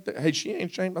one back there. Hey, she ain't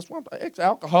ashamed. That's why I'm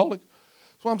ex-alcoholic.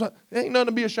 That's why I'm saying. There ain't nothing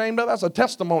to be ashamed of. That's a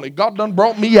testimony. God done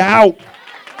brought me out.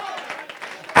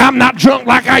 I'm not drunk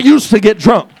like I used to get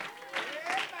drunk.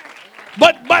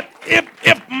 But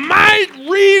if my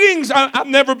readings,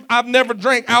 I've never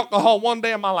drank alcohol one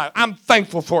day in my life. I'm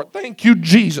thankful for it. Thank you,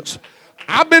 Jesus.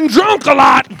 I've been drunk a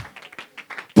lot,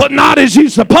 but not as you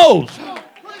suppose.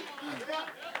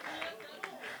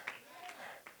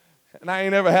 And I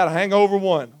ain't ever had a hangover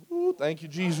one. Ooh, thank you,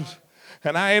 Jesus.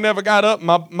 And I ain't ever got up,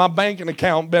 my banking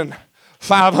account been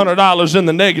 $500 in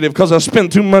the negative because I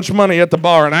spent too much money at the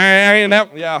bar. And I ain't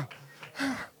ever, yeah.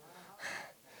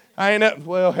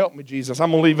 Well, help me, Jesus.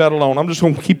 I'm going to leave that alone. I'm just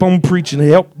going to keep on preaching.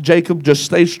 Help Jacob just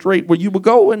stay straight where you were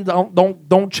going.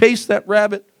 Don't chase that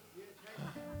rabbit.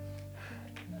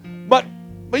 But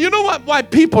you know what? Why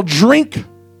people drink?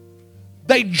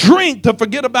 They drink to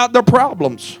forget about their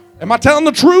problems. Am I telling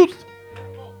the truth?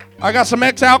 I got some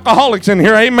ex-alcoholics in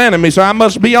here amening me, so I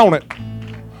must be on it.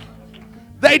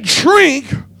 They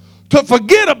drink to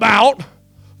forget about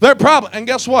their problem. And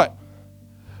guess what?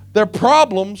 Their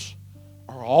problems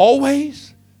are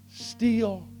always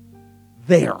still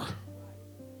there.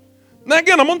 Now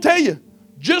again, I'm going to tell you,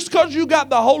 just because you got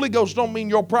the Holy Ghost don't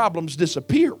mean your problems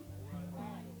disappear.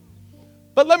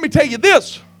 But let me tell you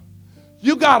this,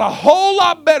 you got a whole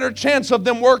lot better chance of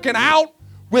them working out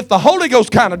with the Holy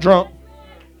Ghost kind of drunk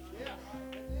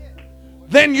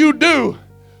than you do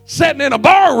sitting in a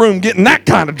bar room getting that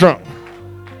kind of drunk.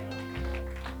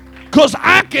 Because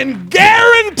I can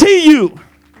guarantee you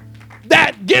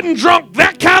that getting drunk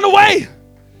that kind of way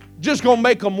just going to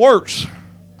make them worse.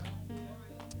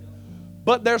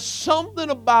 But there's something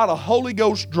about a Holy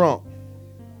Ghost drunk.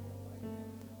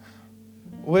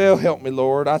 Well, help me,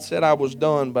 Lord. I said I was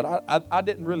done, but I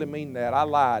didn't really mean that. I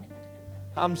lied.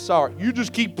 I'm sorry. You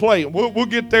just keep playing. We'll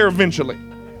get there eventually.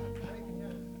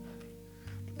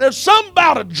 There's something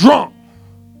about a drunk.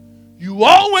 You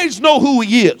always know who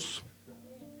he is.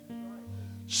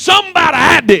 Something about an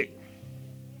addict.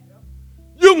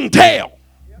 You can tell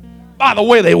by the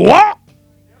way they walk.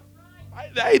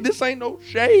 Hey, this ain't no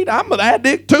shade. I'm an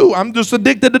addict too. I'm just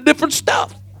addicted to different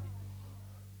stuff.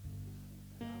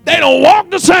 They don't walk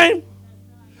the same.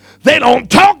 They don't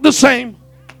talk the same.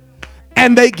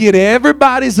 And they get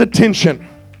everybody's attention,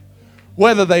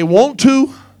 whether they want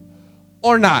to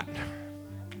or not.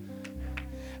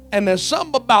 And there's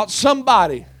something about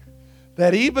somebody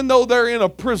that even though they're in a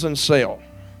prison cell,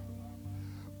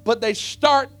 but they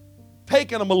start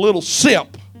taking them a little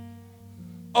sip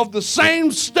of the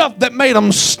same stuff that made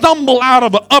them stumble out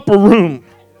of an upper room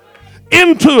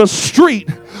into a street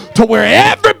to where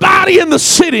everybody in the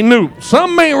city knew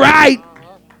something ain't right.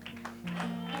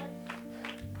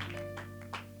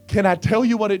 Can I tell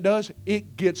you what it does?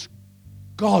 It gets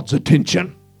God's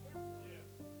attention.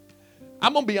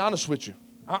 I'm going to be honest with you.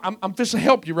 I'm just to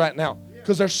help you right now.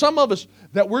 Because there's some of us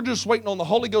that we're just waiting on the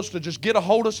Holy Ghost to just get a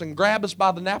hold of us and grab us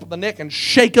by the nape of the neck and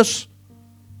shake us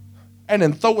and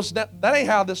then throw us down. That ain't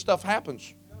how this stuff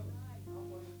happens.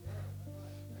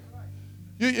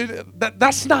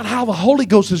 That's not how the Holy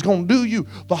Ghost is going to do you.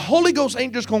 The Holy Ghost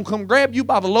ain't just going to come grab you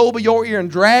by the lobe of your ear and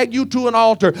drag you to an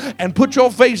altar and put your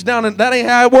face down. And that ain't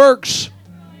how it works.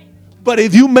 But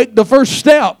if you make the first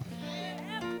step,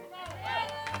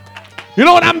 you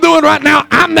know what I'm doing right now?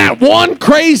 I'm that one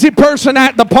crazy person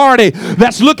at the party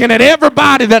that's looking at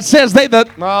everybody that says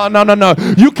no.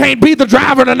 You can't be the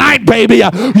driver tonight, baby.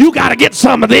 You got to get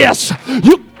some of this.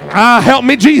 Help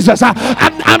me, Jesus.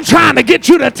 I'm trying to get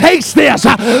you to taste this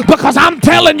because I'm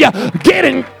telling you,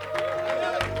 getting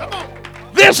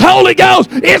this Holy Ghost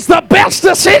is the best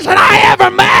decision I ever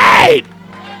made.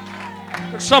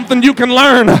 Something you can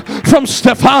learn from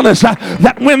Stephanus,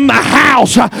 that when the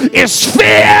house is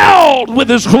filled with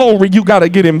his glory, you got to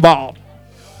get involved.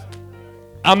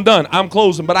 I'm done. I'm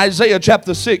closing. But Isaiah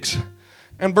chapter 6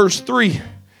 and verse 3,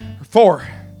 4.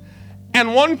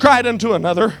 And one cried unto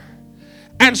another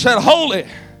and said, Holy,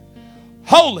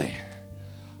 holy,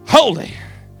 holy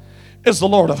is the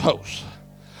Lord of hosts.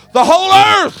 The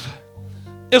whole earth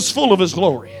is full of his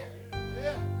glory.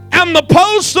 And the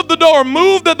posts of the door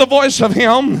moved at the voice of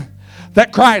him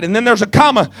that cried. And then there's a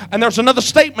comma, and there's another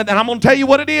statement, and I'm going to tell you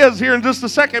what it is here in just a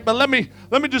second. But let me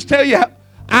just tell you,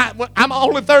 I'm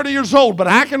only 30 years old, but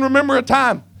I can remember a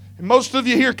time, and most of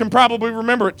you here can probably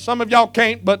remember it. Some of y'all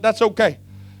can't, but that's okay.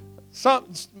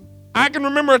 I can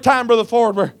remember a time, Brother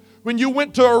Ford, where when you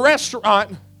went to a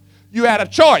restaurant, you had a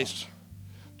choice.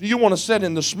 Do you want to sit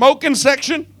in the smoking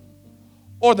section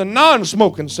or the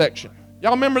non-smoking section?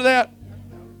 Y'all remember that?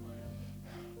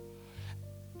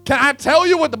 Can I tell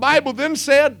you what the Bible then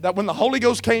said? That when the Holy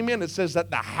Ghost came in, it says that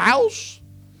the house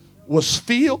was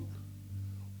filled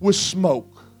with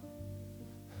smoke.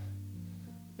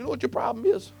 You know what your problem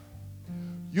is?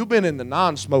 You've been in the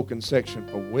non-smoking section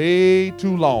for way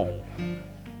too long.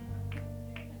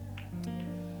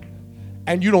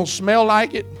 And you don't smell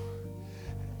like it.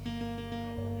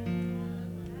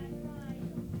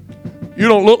 You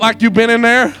don't look like you've been in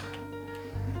there.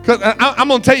 Because I'm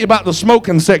going to tell you about the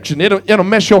smoking section. It'll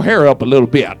mess your hair up a little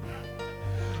bit.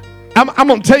 I'm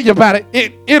going to tell you about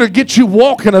it. It'll get you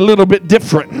walking a little bit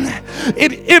different.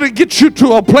 It'll get you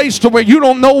to a place to where you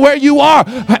don't know where you are,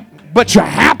 but you're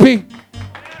happy.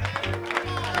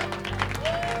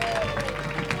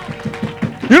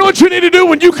 You know what you need to do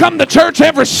when you come to church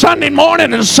every Sunday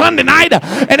morning and Sunday night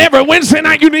and every Wednesday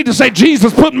night? You need to say,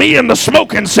 Jesus, put me in the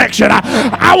smoking section.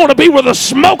 I want to be where the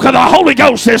smoke of the Holy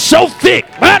Ghost is so thick.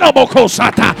 I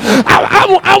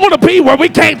want to be where we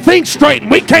can't think straight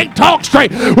and we can't talk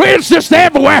straight. Where it's just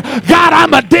everywhere. God,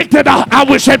 I'm addicted. I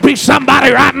wish there'd be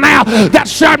somebody right now that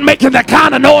started making the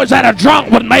kind of noise that a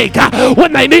drunk would make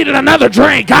when they needed another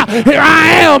drink. Here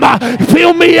I am.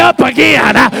 Fill me up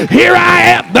again. Here I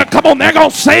am. Come on, they're going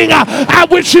to sing. I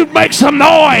wish you'd make some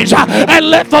noise and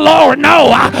let the Lord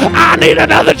know I need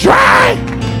another drink.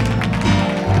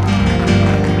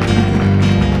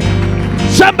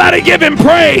 Somebody give him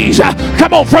praise.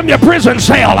 Come on, from your prison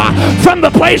cell, from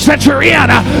the place that you're in,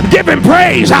 give him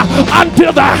praise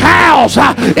until the house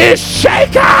is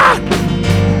shaken.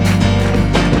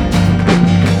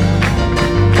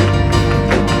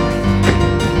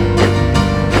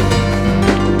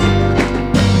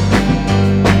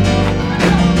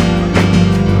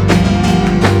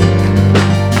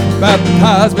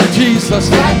 Baptize me, Jesus,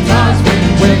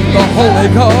 with the Holy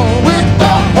Ghost.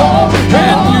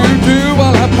 When you do,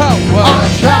 I'll have power.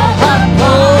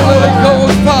 Holy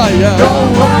Ghost fire.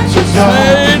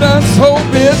 Satan's so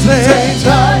busy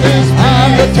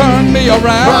trying to turn me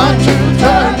around.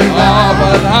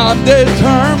 But I'm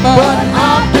determined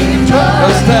to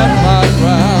stand my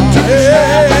ground.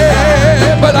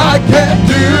 Yeah, but I can't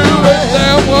do it.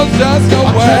 There was just no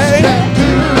way.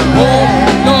 Oh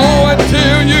no,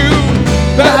 until you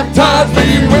baptize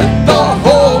me with the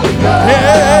Holy Ghost.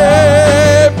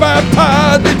 Yeah,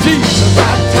 baptize me, Jesus,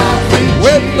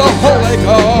 with the Holy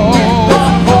Ghost.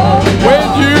 When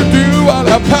you do, I'll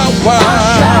have power.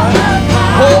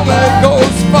 Holy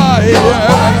Ghost fire.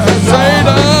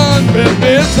 Satan been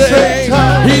busy.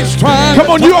 He's trying. Come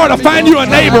on, you ought to find you a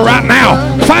neighbor right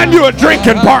now. Find you a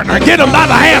drinking partner. Get them by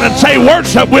the hand and say,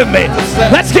 worship with me.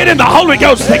 Let's get in the Holy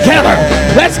Ghost together.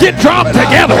 Let's get drunk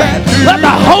together. Let the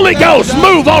Holy Ghost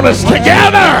move on us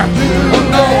together.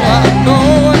 No, I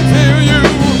know until you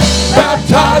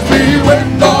baptize me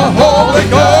with the Holy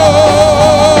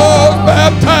Ghost.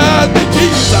 Baptize me,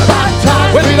 Jesus,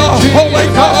 with the Holy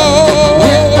Ghost.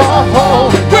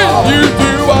 When you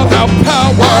do, I'll have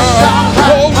power.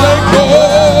 Holy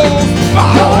Ghost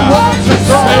fire.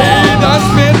 Satan's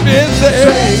been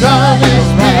busy trying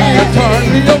to turn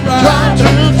me around.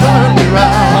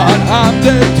 But I'm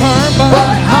determined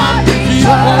to keep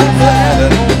on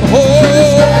standing on the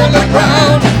holy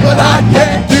ground. But I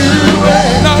can't do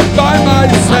it, not by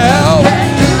myself.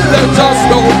 There's just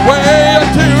no way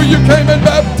until you came and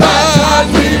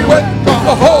baptized me with the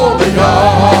Holy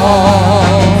Ghost.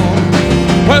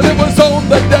 Well, it was on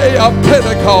the day of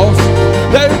Pentecost.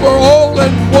 They were all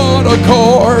in one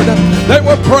accord. They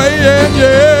were praying,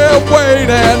 yeah,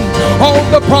 waiting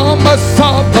on the promise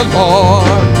of the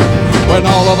Lord. When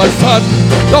all of a sudden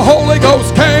the Holy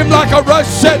Ghost came like a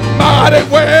rushing mighty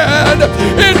wind.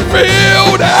 It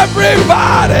filled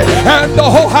everybody, and the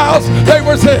whole house they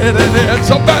were sitting in.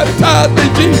 So baptize me,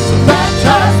 Jesus,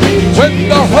 with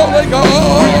the Holy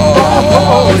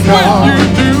Ghost. When you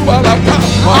do, I'll have power.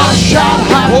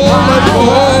 Holy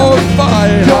Ghost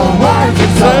fire.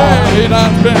 Saying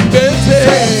I've been busy,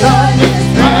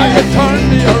 trying to turn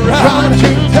me around,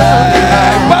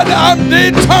 but I'm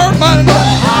determined.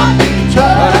 I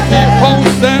keep on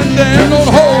standing on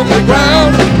holy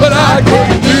ground, but I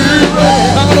couldn't do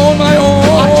it not on my own.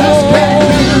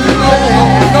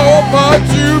 No, but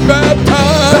you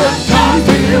baptized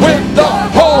with the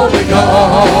Holy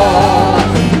Ghost.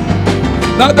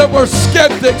 Now there were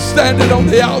skeptics standing on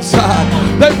the outside.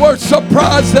 They were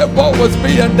surprised at what was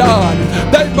being done.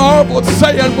 They marveled,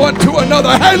 saying one to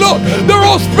another, "Hey, look, they're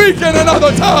all speaking in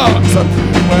other tongues."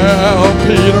 Well,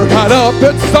 Peter got up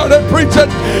and started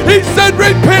preaching. He said,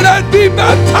 "Repent and be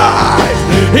baptized."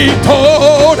 He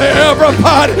told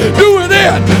everybody, "Do it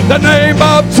in the name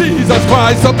of Jesus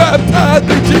Christ." So baptize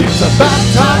me, Jesus,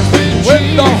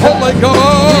 with the Holy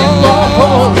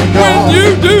Ghost. When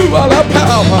you do, I'll have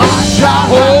power.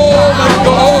 Holy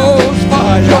Ghost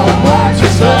fire.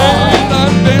 Saying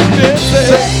I've been busy,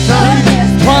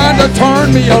 trying to turn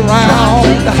me around,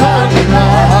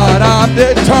 but I'm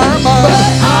determined.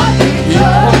 Keep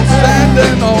on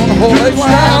standing on holy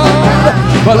ground,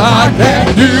 but I can't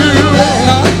do it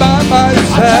not by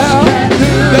myself.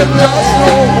 There's just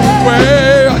no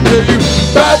way until you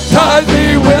baptize me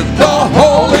with the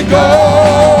Holy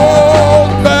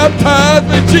Ghost. Baptize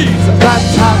me, Jesus,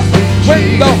 with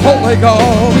the Holy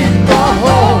Ghost.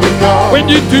 When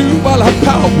you do, I'll have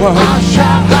power.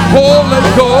 Holy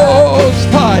Ghost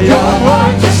fire.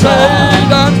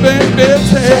 Saying I've been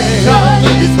busy,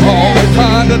 always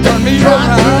trying to turn me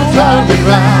around,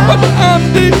 but I'm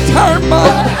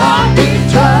determined. I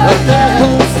keep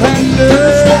on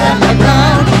standing my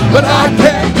ground, but I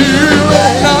can't do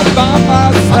it not by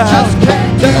myself.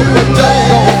 There was just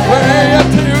no way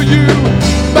until you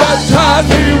baptize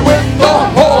me with the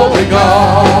Holy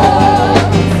Ghost.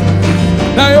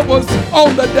 Now it was on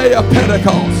the day of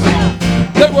Pentecost.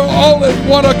 They were all in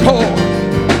one accord,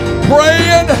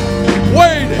 praying,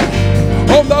 waiting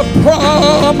on the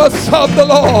promise of the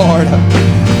Lord.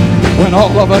 When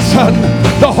all of a sudden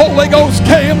the Holy Ghost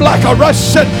came like a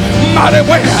rushing mighty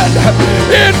wind.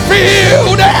 It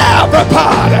filled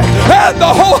everybody and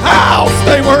the whole house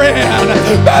they were in.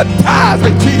 Baptize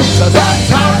me, Jesus,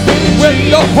 with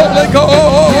the Holy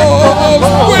Ghost.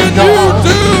 When you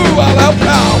do, I'll have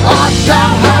power.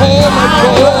 Holy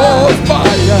Ghost fire.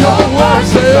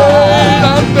 Saying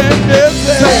I've been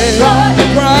busy,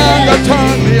 trying to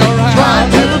turn me around. I'm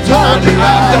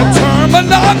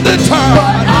determined. I'm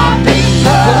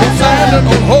standing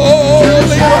on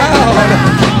holy ground,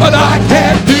 but I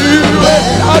can't do it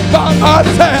not by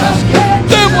myself.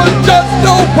 There was just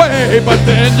no way, but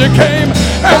then you came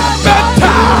and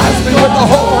baptized me with the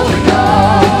Holy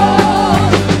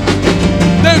Ghost.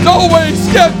 There's always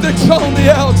skeptics on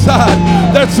the outside.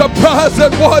 They're surprised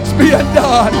at what's being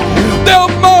done. They'll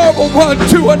marvel one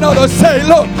to another, say,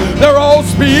 "Look, they're all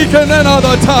speaking in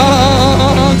other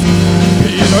tongues."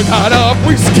 Peter got up,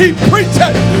 we keep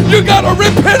preaching. You gotta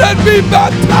repent and be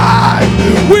baptized.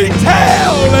 We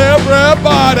tell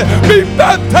everybody, be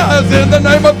baptized in the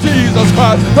name of Jesus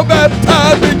Christ. So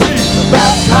baptize me, Jesus,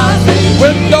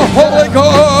 with the Holy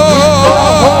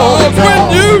Ghost. When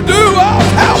you do, I'll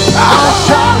have power.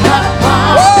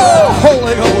 Oh,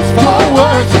 Holy Ghost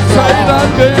fire. Satan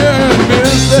been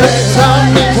busy,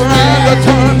 trying to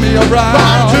turn me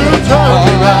around.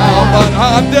 But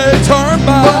I'm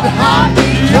determined.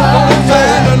 I'm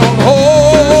standing on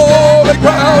holy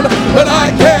ground, but I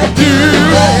can't do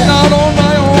it not on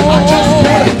my own.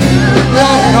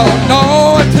 No,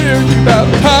 until you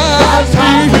baptize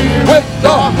me with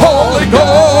the Holy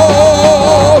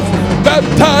Ghost.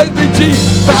 Baptize me,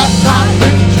 Jesus. Baptize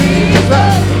me,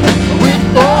 Jesus, with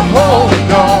the Holy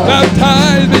Ghost.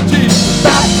 Baptize me, Jesus.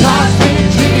 Baptize me,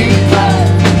 Jesus,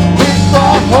 with the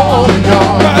Holy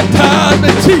Ghost. Baptize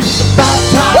me, Jesus.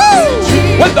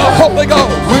 With the Holy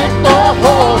Ghost.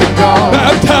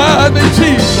 Baptize me,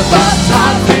 Jesus.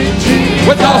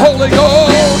 With the Holy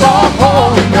Ghost.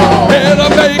 It'll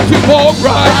make you walk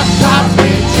right.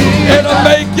 It'll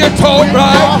make you talk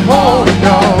right.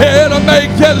 It'll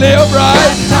make you live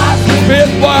right. Spit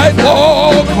white,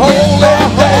 walk holy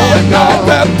day and night.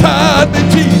 Baptize me,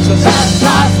 Jesus.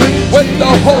 With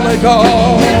the Holy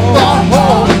Ghost.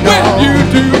 When you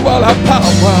do, I'll have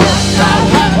power.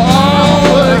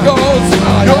 Holy Ghost, I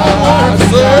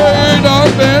say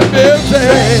I've been busy,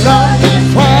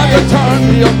 trying to turn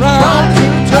me around,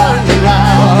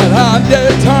 but I'm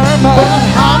determined.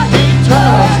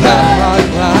 Stand my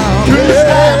ground.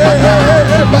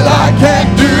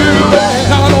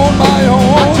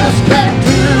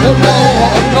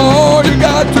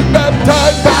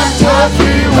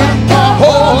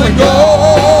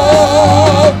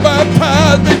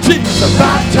 Jesus.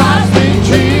 Baptize me,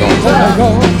 Jesus,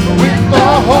 with the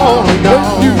Holy When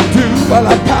Ghost. you do, well,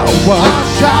 the power. I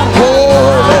shall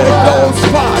Holy have Ghost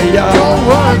fire. your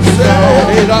word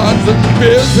says. Satan's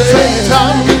busy.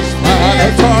 Satan is Trying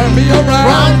to turn me around.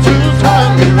 trying to turn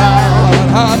me round.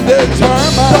 But I'm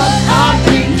determined. But I'm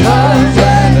determined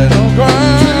Standing on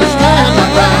ground. to stand my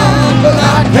ground. But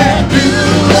I can't do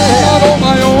it. not on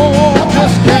my own.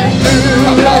 Just can't do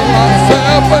I'm not it.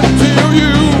 myself until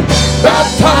you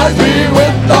baptize me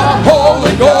with the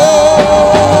Holy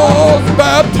Ghost.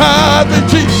 Baptize me,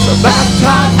 Jesus.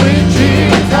 Baptize me,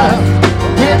 Jesus,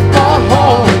 with the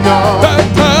Holy Ghost.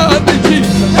 Baptize me,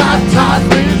 Jesus. Baptize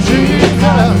me,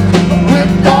 Jesus,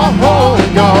 with the Holy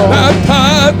Ghost.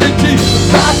 Baptize me, Jesus.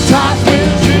 Baptize me,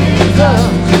 Jesus,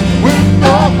 with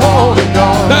the Holy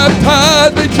Ghost.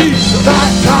 Baptize me, Jesus.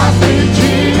 Baptize me,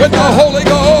 Jesus, With the Holy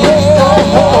Ghost.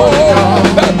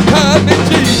 Baptize me,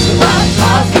 Jesus.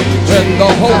 baptize me, With the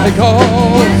Holy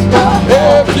Ghost.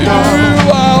 If you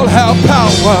do, I'll have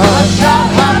power. shall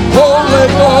have Holy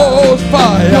Ghost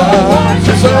fire.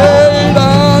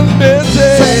 Satan busy.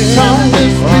 Satan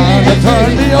is Trying to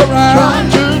turn me around. trying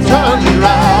to turn me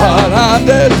round. But I'm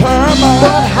determined.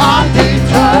 But I'm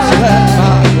determined Stand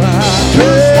my ground. to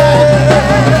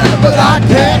stand, but I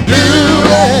can't do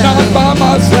it. Not by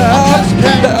myself.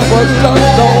 There was just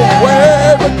no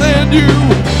way within you.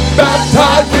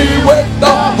 Baptize me with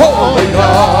the Holy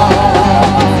Ghost.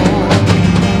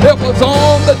 It was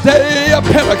on the day of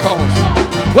Pentecost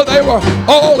where they were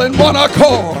all in one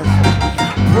accord,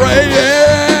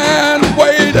 praying,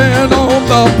 waiting on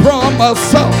the promise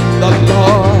of the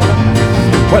Lord.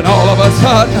 When all of a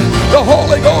sudden the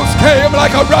Holy Ghost came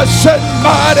like a rushing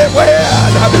mighty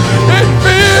wind, it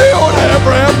filled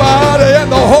everybody in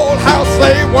the whole house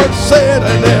they were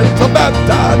sitting in to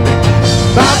baptize me.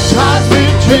 Baptize me,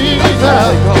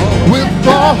 Jesus, with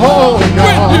the Holy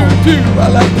When you Ghost. do,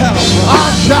 I'll have power. I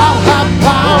shall have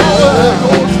power.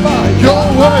 Ghost fire. Your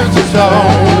words are so.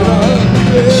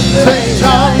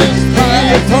 Satan is Trying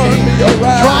to turn me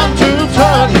around, trying to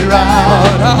turn me round.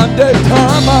 but I'm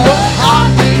determined. I'm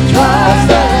determined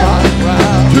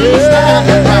to stand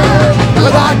my ground.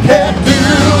 But I can't do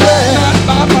it. Not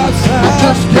by myself.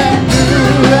 Just can't do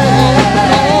it.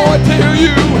 Oh, until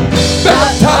you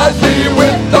baptize me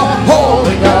with the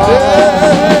Holy Ghost.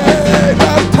 Yeah,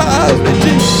 baptize me,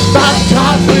 Jesus.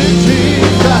 Baptize me,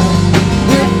 Jesus,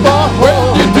 with the When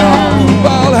Holy you do,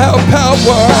 Ghost. I'll have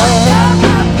power.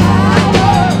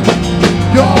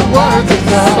 Your words are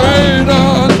so.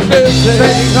 Satan busy,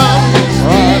 Satan is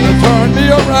trying to turn me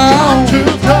around, to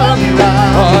turn me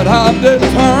round. but I'm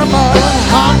determined.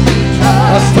 I'm I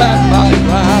determined stand my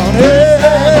ground.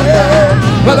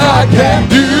 Yeah, but I can't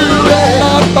do it,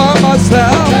 not by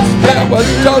myself. There was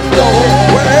just no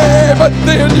way, but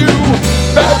then you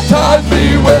baptized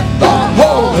me with the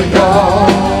Holy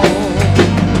Ghost.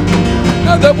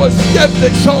 Now there were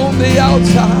skeptics on the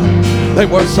outside. They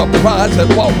were surprised at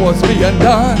what was being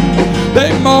done.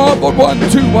 They marveled one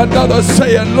to another,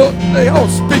 saying, look, they all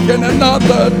speaking in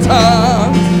other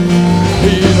tongues.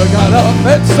 Peter got up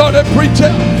and started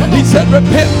preaching. He said,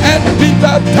 repent and be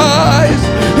baptized.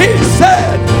 He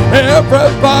said,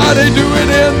 everybody do it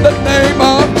in the name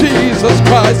of Jesus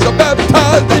Christ. So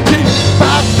baptize me, Jesus,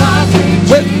 baptize me,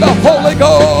 with the Holy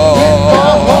Ghost.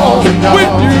 Holy Ghost.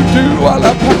 When you do, I'll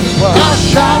have power. I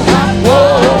shall have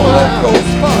Holy power.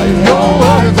 Ghost fire. Your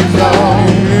words are so.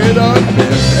 It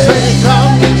unbusy.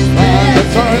 Satan is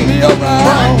Turn me trying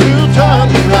around, to turn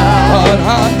me round. but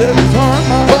I'm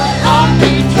determined. But I'm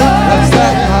Stand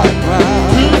determined my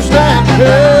ground. to stand my ground.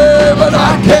 Yeah, but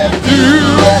I can't do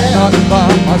it, not by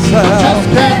myself. Just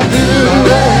can't do On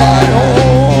it. my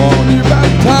own, you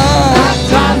baptize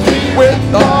Baptize me with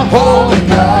the Holy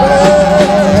Ghost.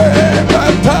 Yeah,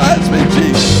 baptize me,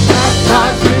 Jesus.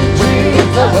 Baptize me,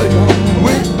 Jesus,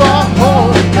 with the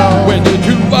Holy Ghost. When you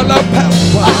do, I'll have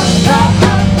power. I shall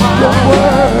have Your power.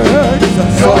 words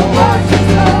are so Your words are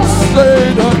so.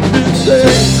 Satan busy,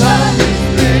 Satan is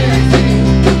busy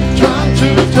trying to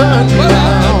turn me but I'm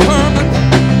round. determined.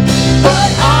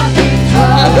 But I'm I'm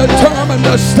determined determined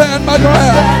to stand my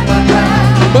ground. stand my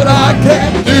ground. But I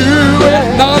can't do it,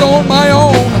 not on my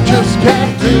own. Just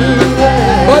can't do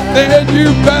it. But then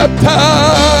you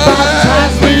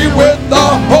baptize me with the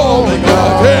Holy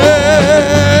Ghost.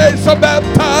 Hey, so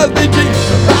baptize me,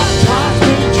 Jesus, Baptize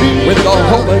me, Jesus, with the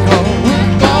Holy Ghost.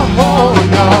 with the Holy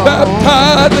Ghost.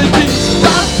 Baptize me, Jesus,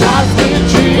 Baptize me,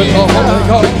 Jesus, with the Holy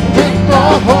Ghost. with the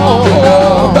Holy Oh,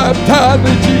 Ghost. baptize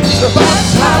me, Jesus.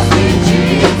 Baptize me,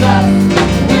 Jesus,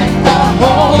 with the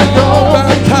Holy Ghost.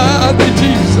 Baptize me,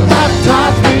 Jesus.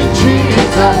 Baptize me,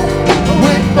 Jesus,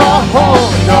 with the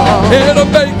Holy Ghost. It'll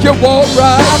make you walk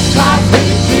right. Baptize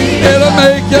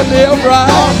live right.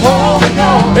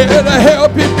 It'll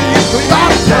help you be clean.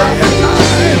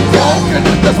 Walking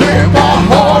in the Spirit,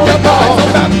 all your mind. So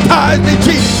baptize me,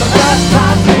 Jesus,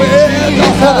 with the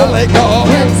Holy Ghost.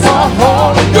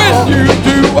 When you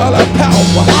do, I'll have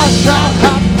power.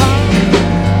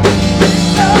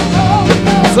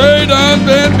 Satan's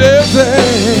been busy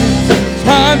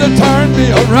trying to turn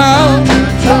me around,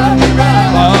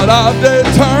 but I've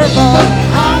determined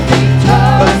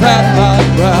that's my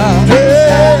ground.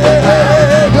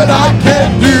 Yeah, but I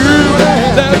can't do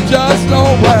it. There's just no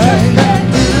way.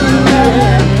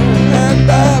 And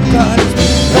baptize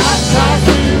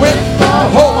me with the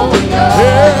Holy Ghost.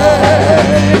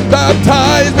 Yeah,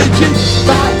 baptize me, Jesus.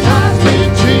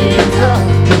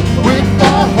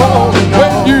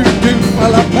 When you do,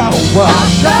 I'll have power.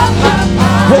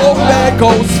 Holy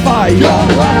Ghost fire.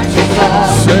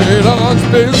 Satan's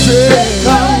busy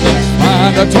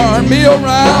trying to turn me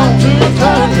around,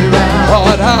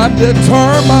 but I'm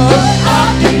determined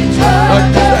to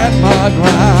stand my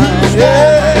ground.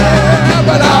 Yeah,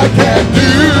 but I can't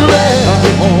do it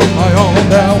on my own.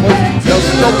 That was just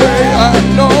the way I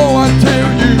know until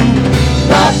you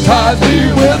baptize me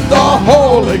with the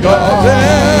Holy Ghost.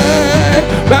 Yeah,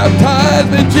 baptize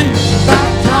me, Jesus.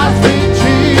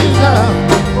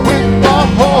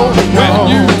 When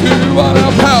you do, what a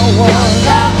power.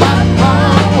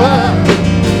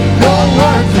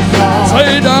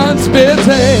 Satan's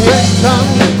busy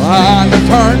trying to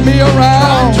turn me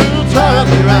around,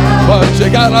 but you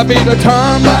gotta be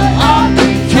determined.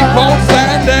 Keep on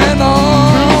standing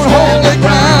on holy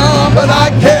ground. But I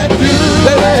can't do it.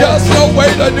 There's just no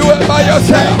way to do it by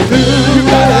yourself. You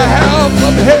gotta have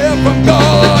some help from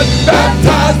God.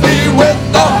 Baptize me with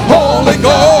the Holy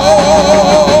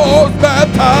Ghost.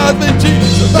 Baptize me,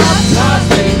 Jesus.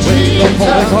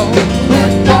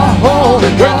 With the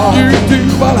Holy Ghost. When you do,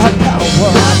 I'll have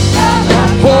power.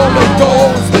 Holy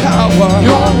Ghost power.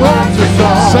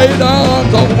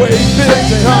 Satan's always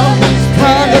busy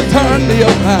trying to turn me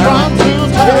around.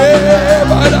 Yeah,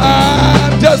 but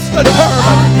I'm just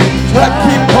determined to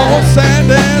keep on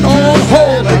standing on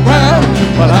holy ground.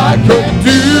 But I couldn't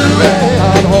do it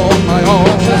not on my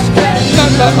own.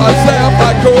 Not by myself,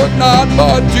 I could not,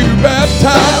 but you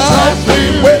baptize me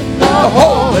with the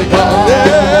Holy Ghost.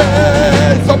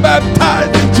 Yeah, so baptize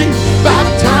me, Jesus.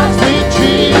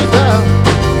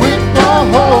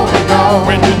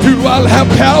 When you do, I'll have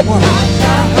power.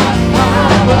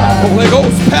 Holy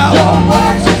Ghost power.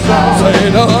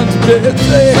 Satan's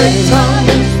busy trying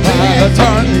to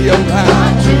turn me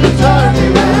around,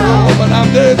 but I'm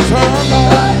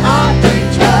determined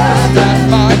to stand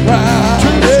my ground.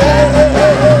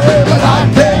 Yeah, but I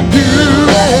can't do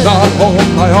it not on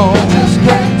my own.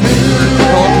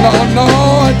 No,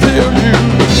 until you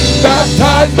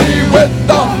baptize me with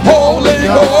the Holy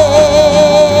Ghost.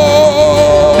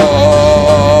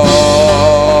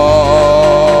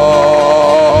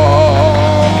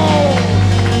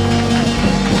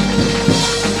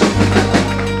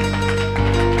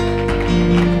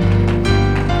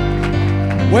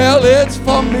 Well, it's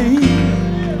for me,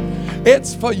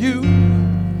 it's for you,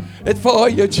 it's for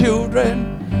your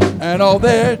children and all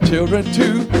their children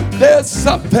too. There's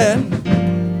something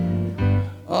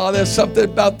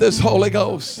about this Holy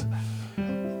Ghost.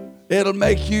 It'll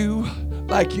make you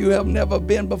like you have never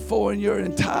been before in your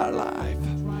entire life.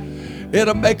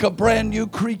 It'll make a brand new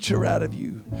creature out of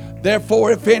you.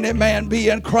 Therefore, if any man be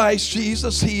in Christ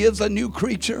Jesus, he is a new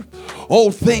creature.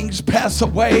 Old things pass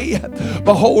away.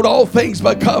 Behold, all things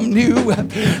become new.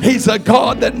 He's a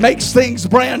God that makes things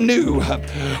brand new.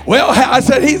 Well, I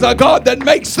said he's a God that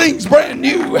makes things brand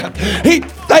new. He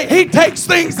takes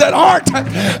things that aren't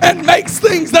and makes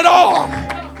things that are.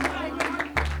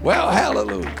 Well,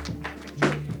 hallelujah.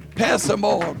 Pass them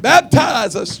on.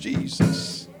 Baptize us,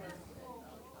 Jesus.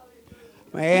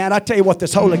 Man, I tell you what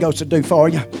this Holy Ghost will do for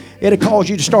you. It'll cause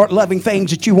you to start loving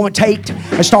things that you once hate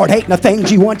and start hating the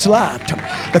things you once loved.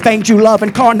 The things you love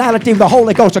in carnality, the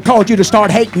Holy Ghost will cause you to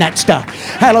start hating that stuff.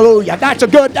 Hallelujah. That's a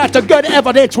good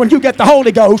evidence when you get the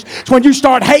Holy Ghost. It's when you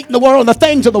start hating the world and the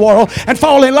things of the world and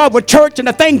fall in love with church and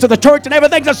the things of the church and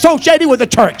everything associated with the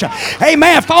church.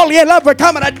 Amen. Falling in love,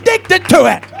 becoming addicted to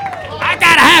it. I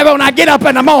gotta have it when I get up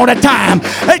in the morning time.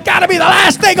 It's gotta be the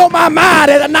last thing on my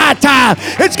mind at the night time.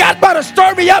 It's got to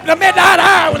stir me up in the midnight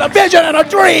hour with a vision and a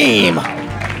dream.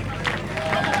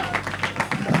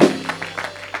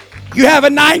 You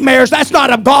having nightmares, that's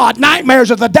not of God. Nightmares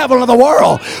are the devil of the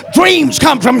world. Dreams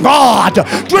come from God.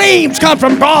 Dreams come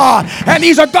from God. And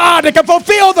he's a God that can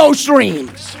fulfill those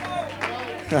dreams.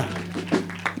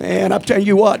 Man, I'm telling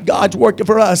you what, God's working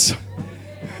for us.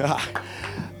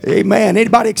 Amen.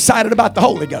 Anybody excited about the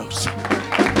Holy Ghost?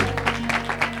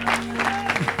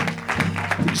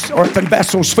 Earthen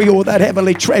vessels filled with that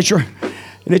heavenly treasure.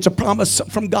 And it's a promise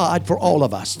from God for all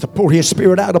of us to pour His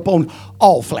Spirit out upon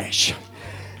all flesh.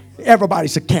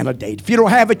 Everybody's a candidate. If you don't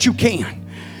have it, you can.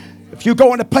 If you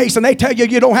go in a place and they tell you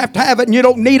you don't have to have it and you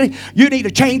don't need it, you need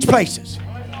to change places.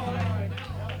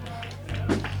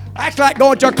 That's like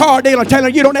going to a car dealer and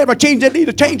telling you don't ever change it, you need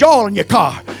to change oil in your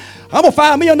car. I'm going to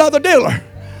find me another dealer.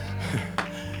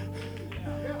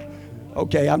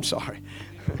 Okay, I'm sorry.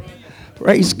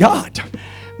 Praise God.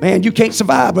 Man, you can't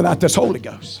survive without this Holy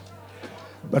Ghost.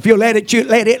 But if you let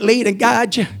it lead and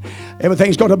guide you,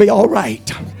 everything's going to be all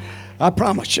right. I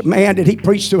promise you, man, did he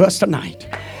preach to us tonight.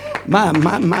 My.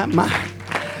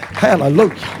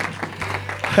 Hallelujah.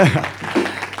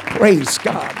 Praise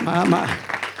God. My.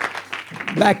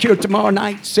 Back here tomorrow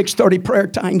night, 6:30 prayer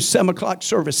time, 7 o'clock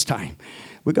service time.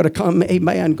 We're going to come,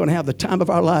 amen, going to have the time of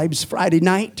our lives Friday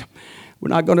night. We're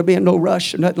not going to be in no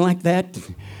rush or nothing like that.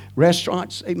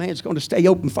 Restaurants, amen, it's going to stay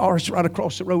open for us right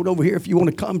across the road over here. If you want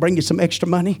to come, bring you some extra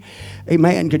money.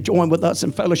 Amen, you can join with us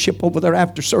in fellowship over there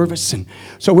after service. And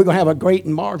so we're going to have a great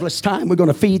and marvelous time. We're going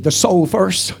to feed the soul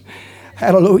first.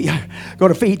 Hallelujah.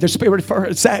 Going to feed the spirit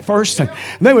first. And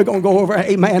then we're going to go over,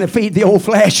 amen, and feed the old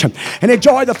flesh and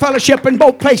enjoy the fellowship in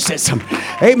both places.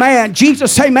 Amen.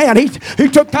 Jesus, amen, he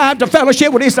took time to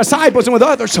fellowship with his disciples and with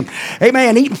others.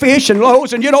 Amen. Eating fish and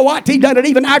loaves. And you know what? He done it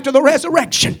even after the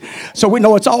resurrection. So we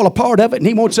know it's all a part of it and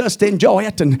he wants us to enjoy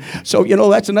it. And so, you know,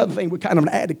 that's another thing we're kind of an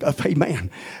addict of. Amen.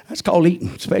 That's called eating,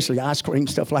 especially ice cream,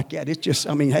 stuff like that. It's just,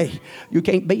 I mean, hey, you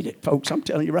can't beat it, folks. I'm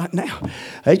telling you right now.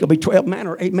 There's going to be 12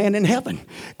 manner, amen, in heaven.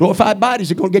 Glorified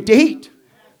bodies are going to get to eat.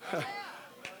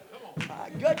 My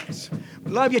goodness.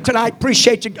 Love you tonight.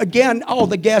 Appreciate you again, all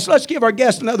the guests. Let's give our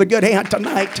guests another good hand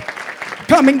tonight.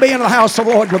 Coming, being in the house of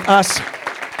the Lord with us.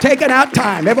 Taking out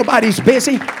time. Everybody's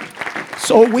busy.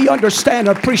 So we understand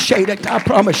and appreciate it. I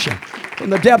promise you. From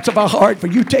the depths of our heart for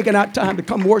you taking out time to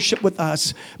come worship with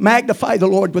us. Magnify the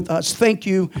Lord with us. Thank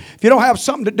you. If you don't have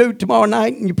something to do tomorrow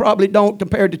night, and you probably don't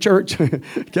compared to church,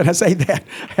 can I say that?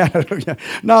 Hallelujah.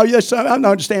 No, yes, I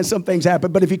understand some things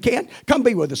happen, but if you can't, come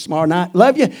be with us tomorrow night.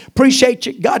 Love you. Appreciate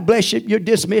you. God bless you. You're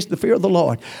dismissed in the fear of the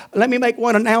Lord. Let me make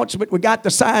one announcement. We got the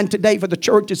sign today for the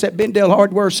church. It's at Bendale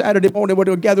Hardware Saturday morning. We're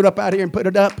going to gather up out here and put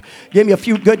it up. Give me a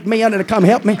few good men to come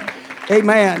help me.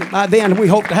 Amen. By then, we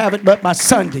hope to have it, but by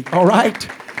Sunday. All right?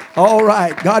 All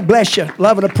right. God bless you.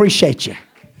 Love and appreciate you.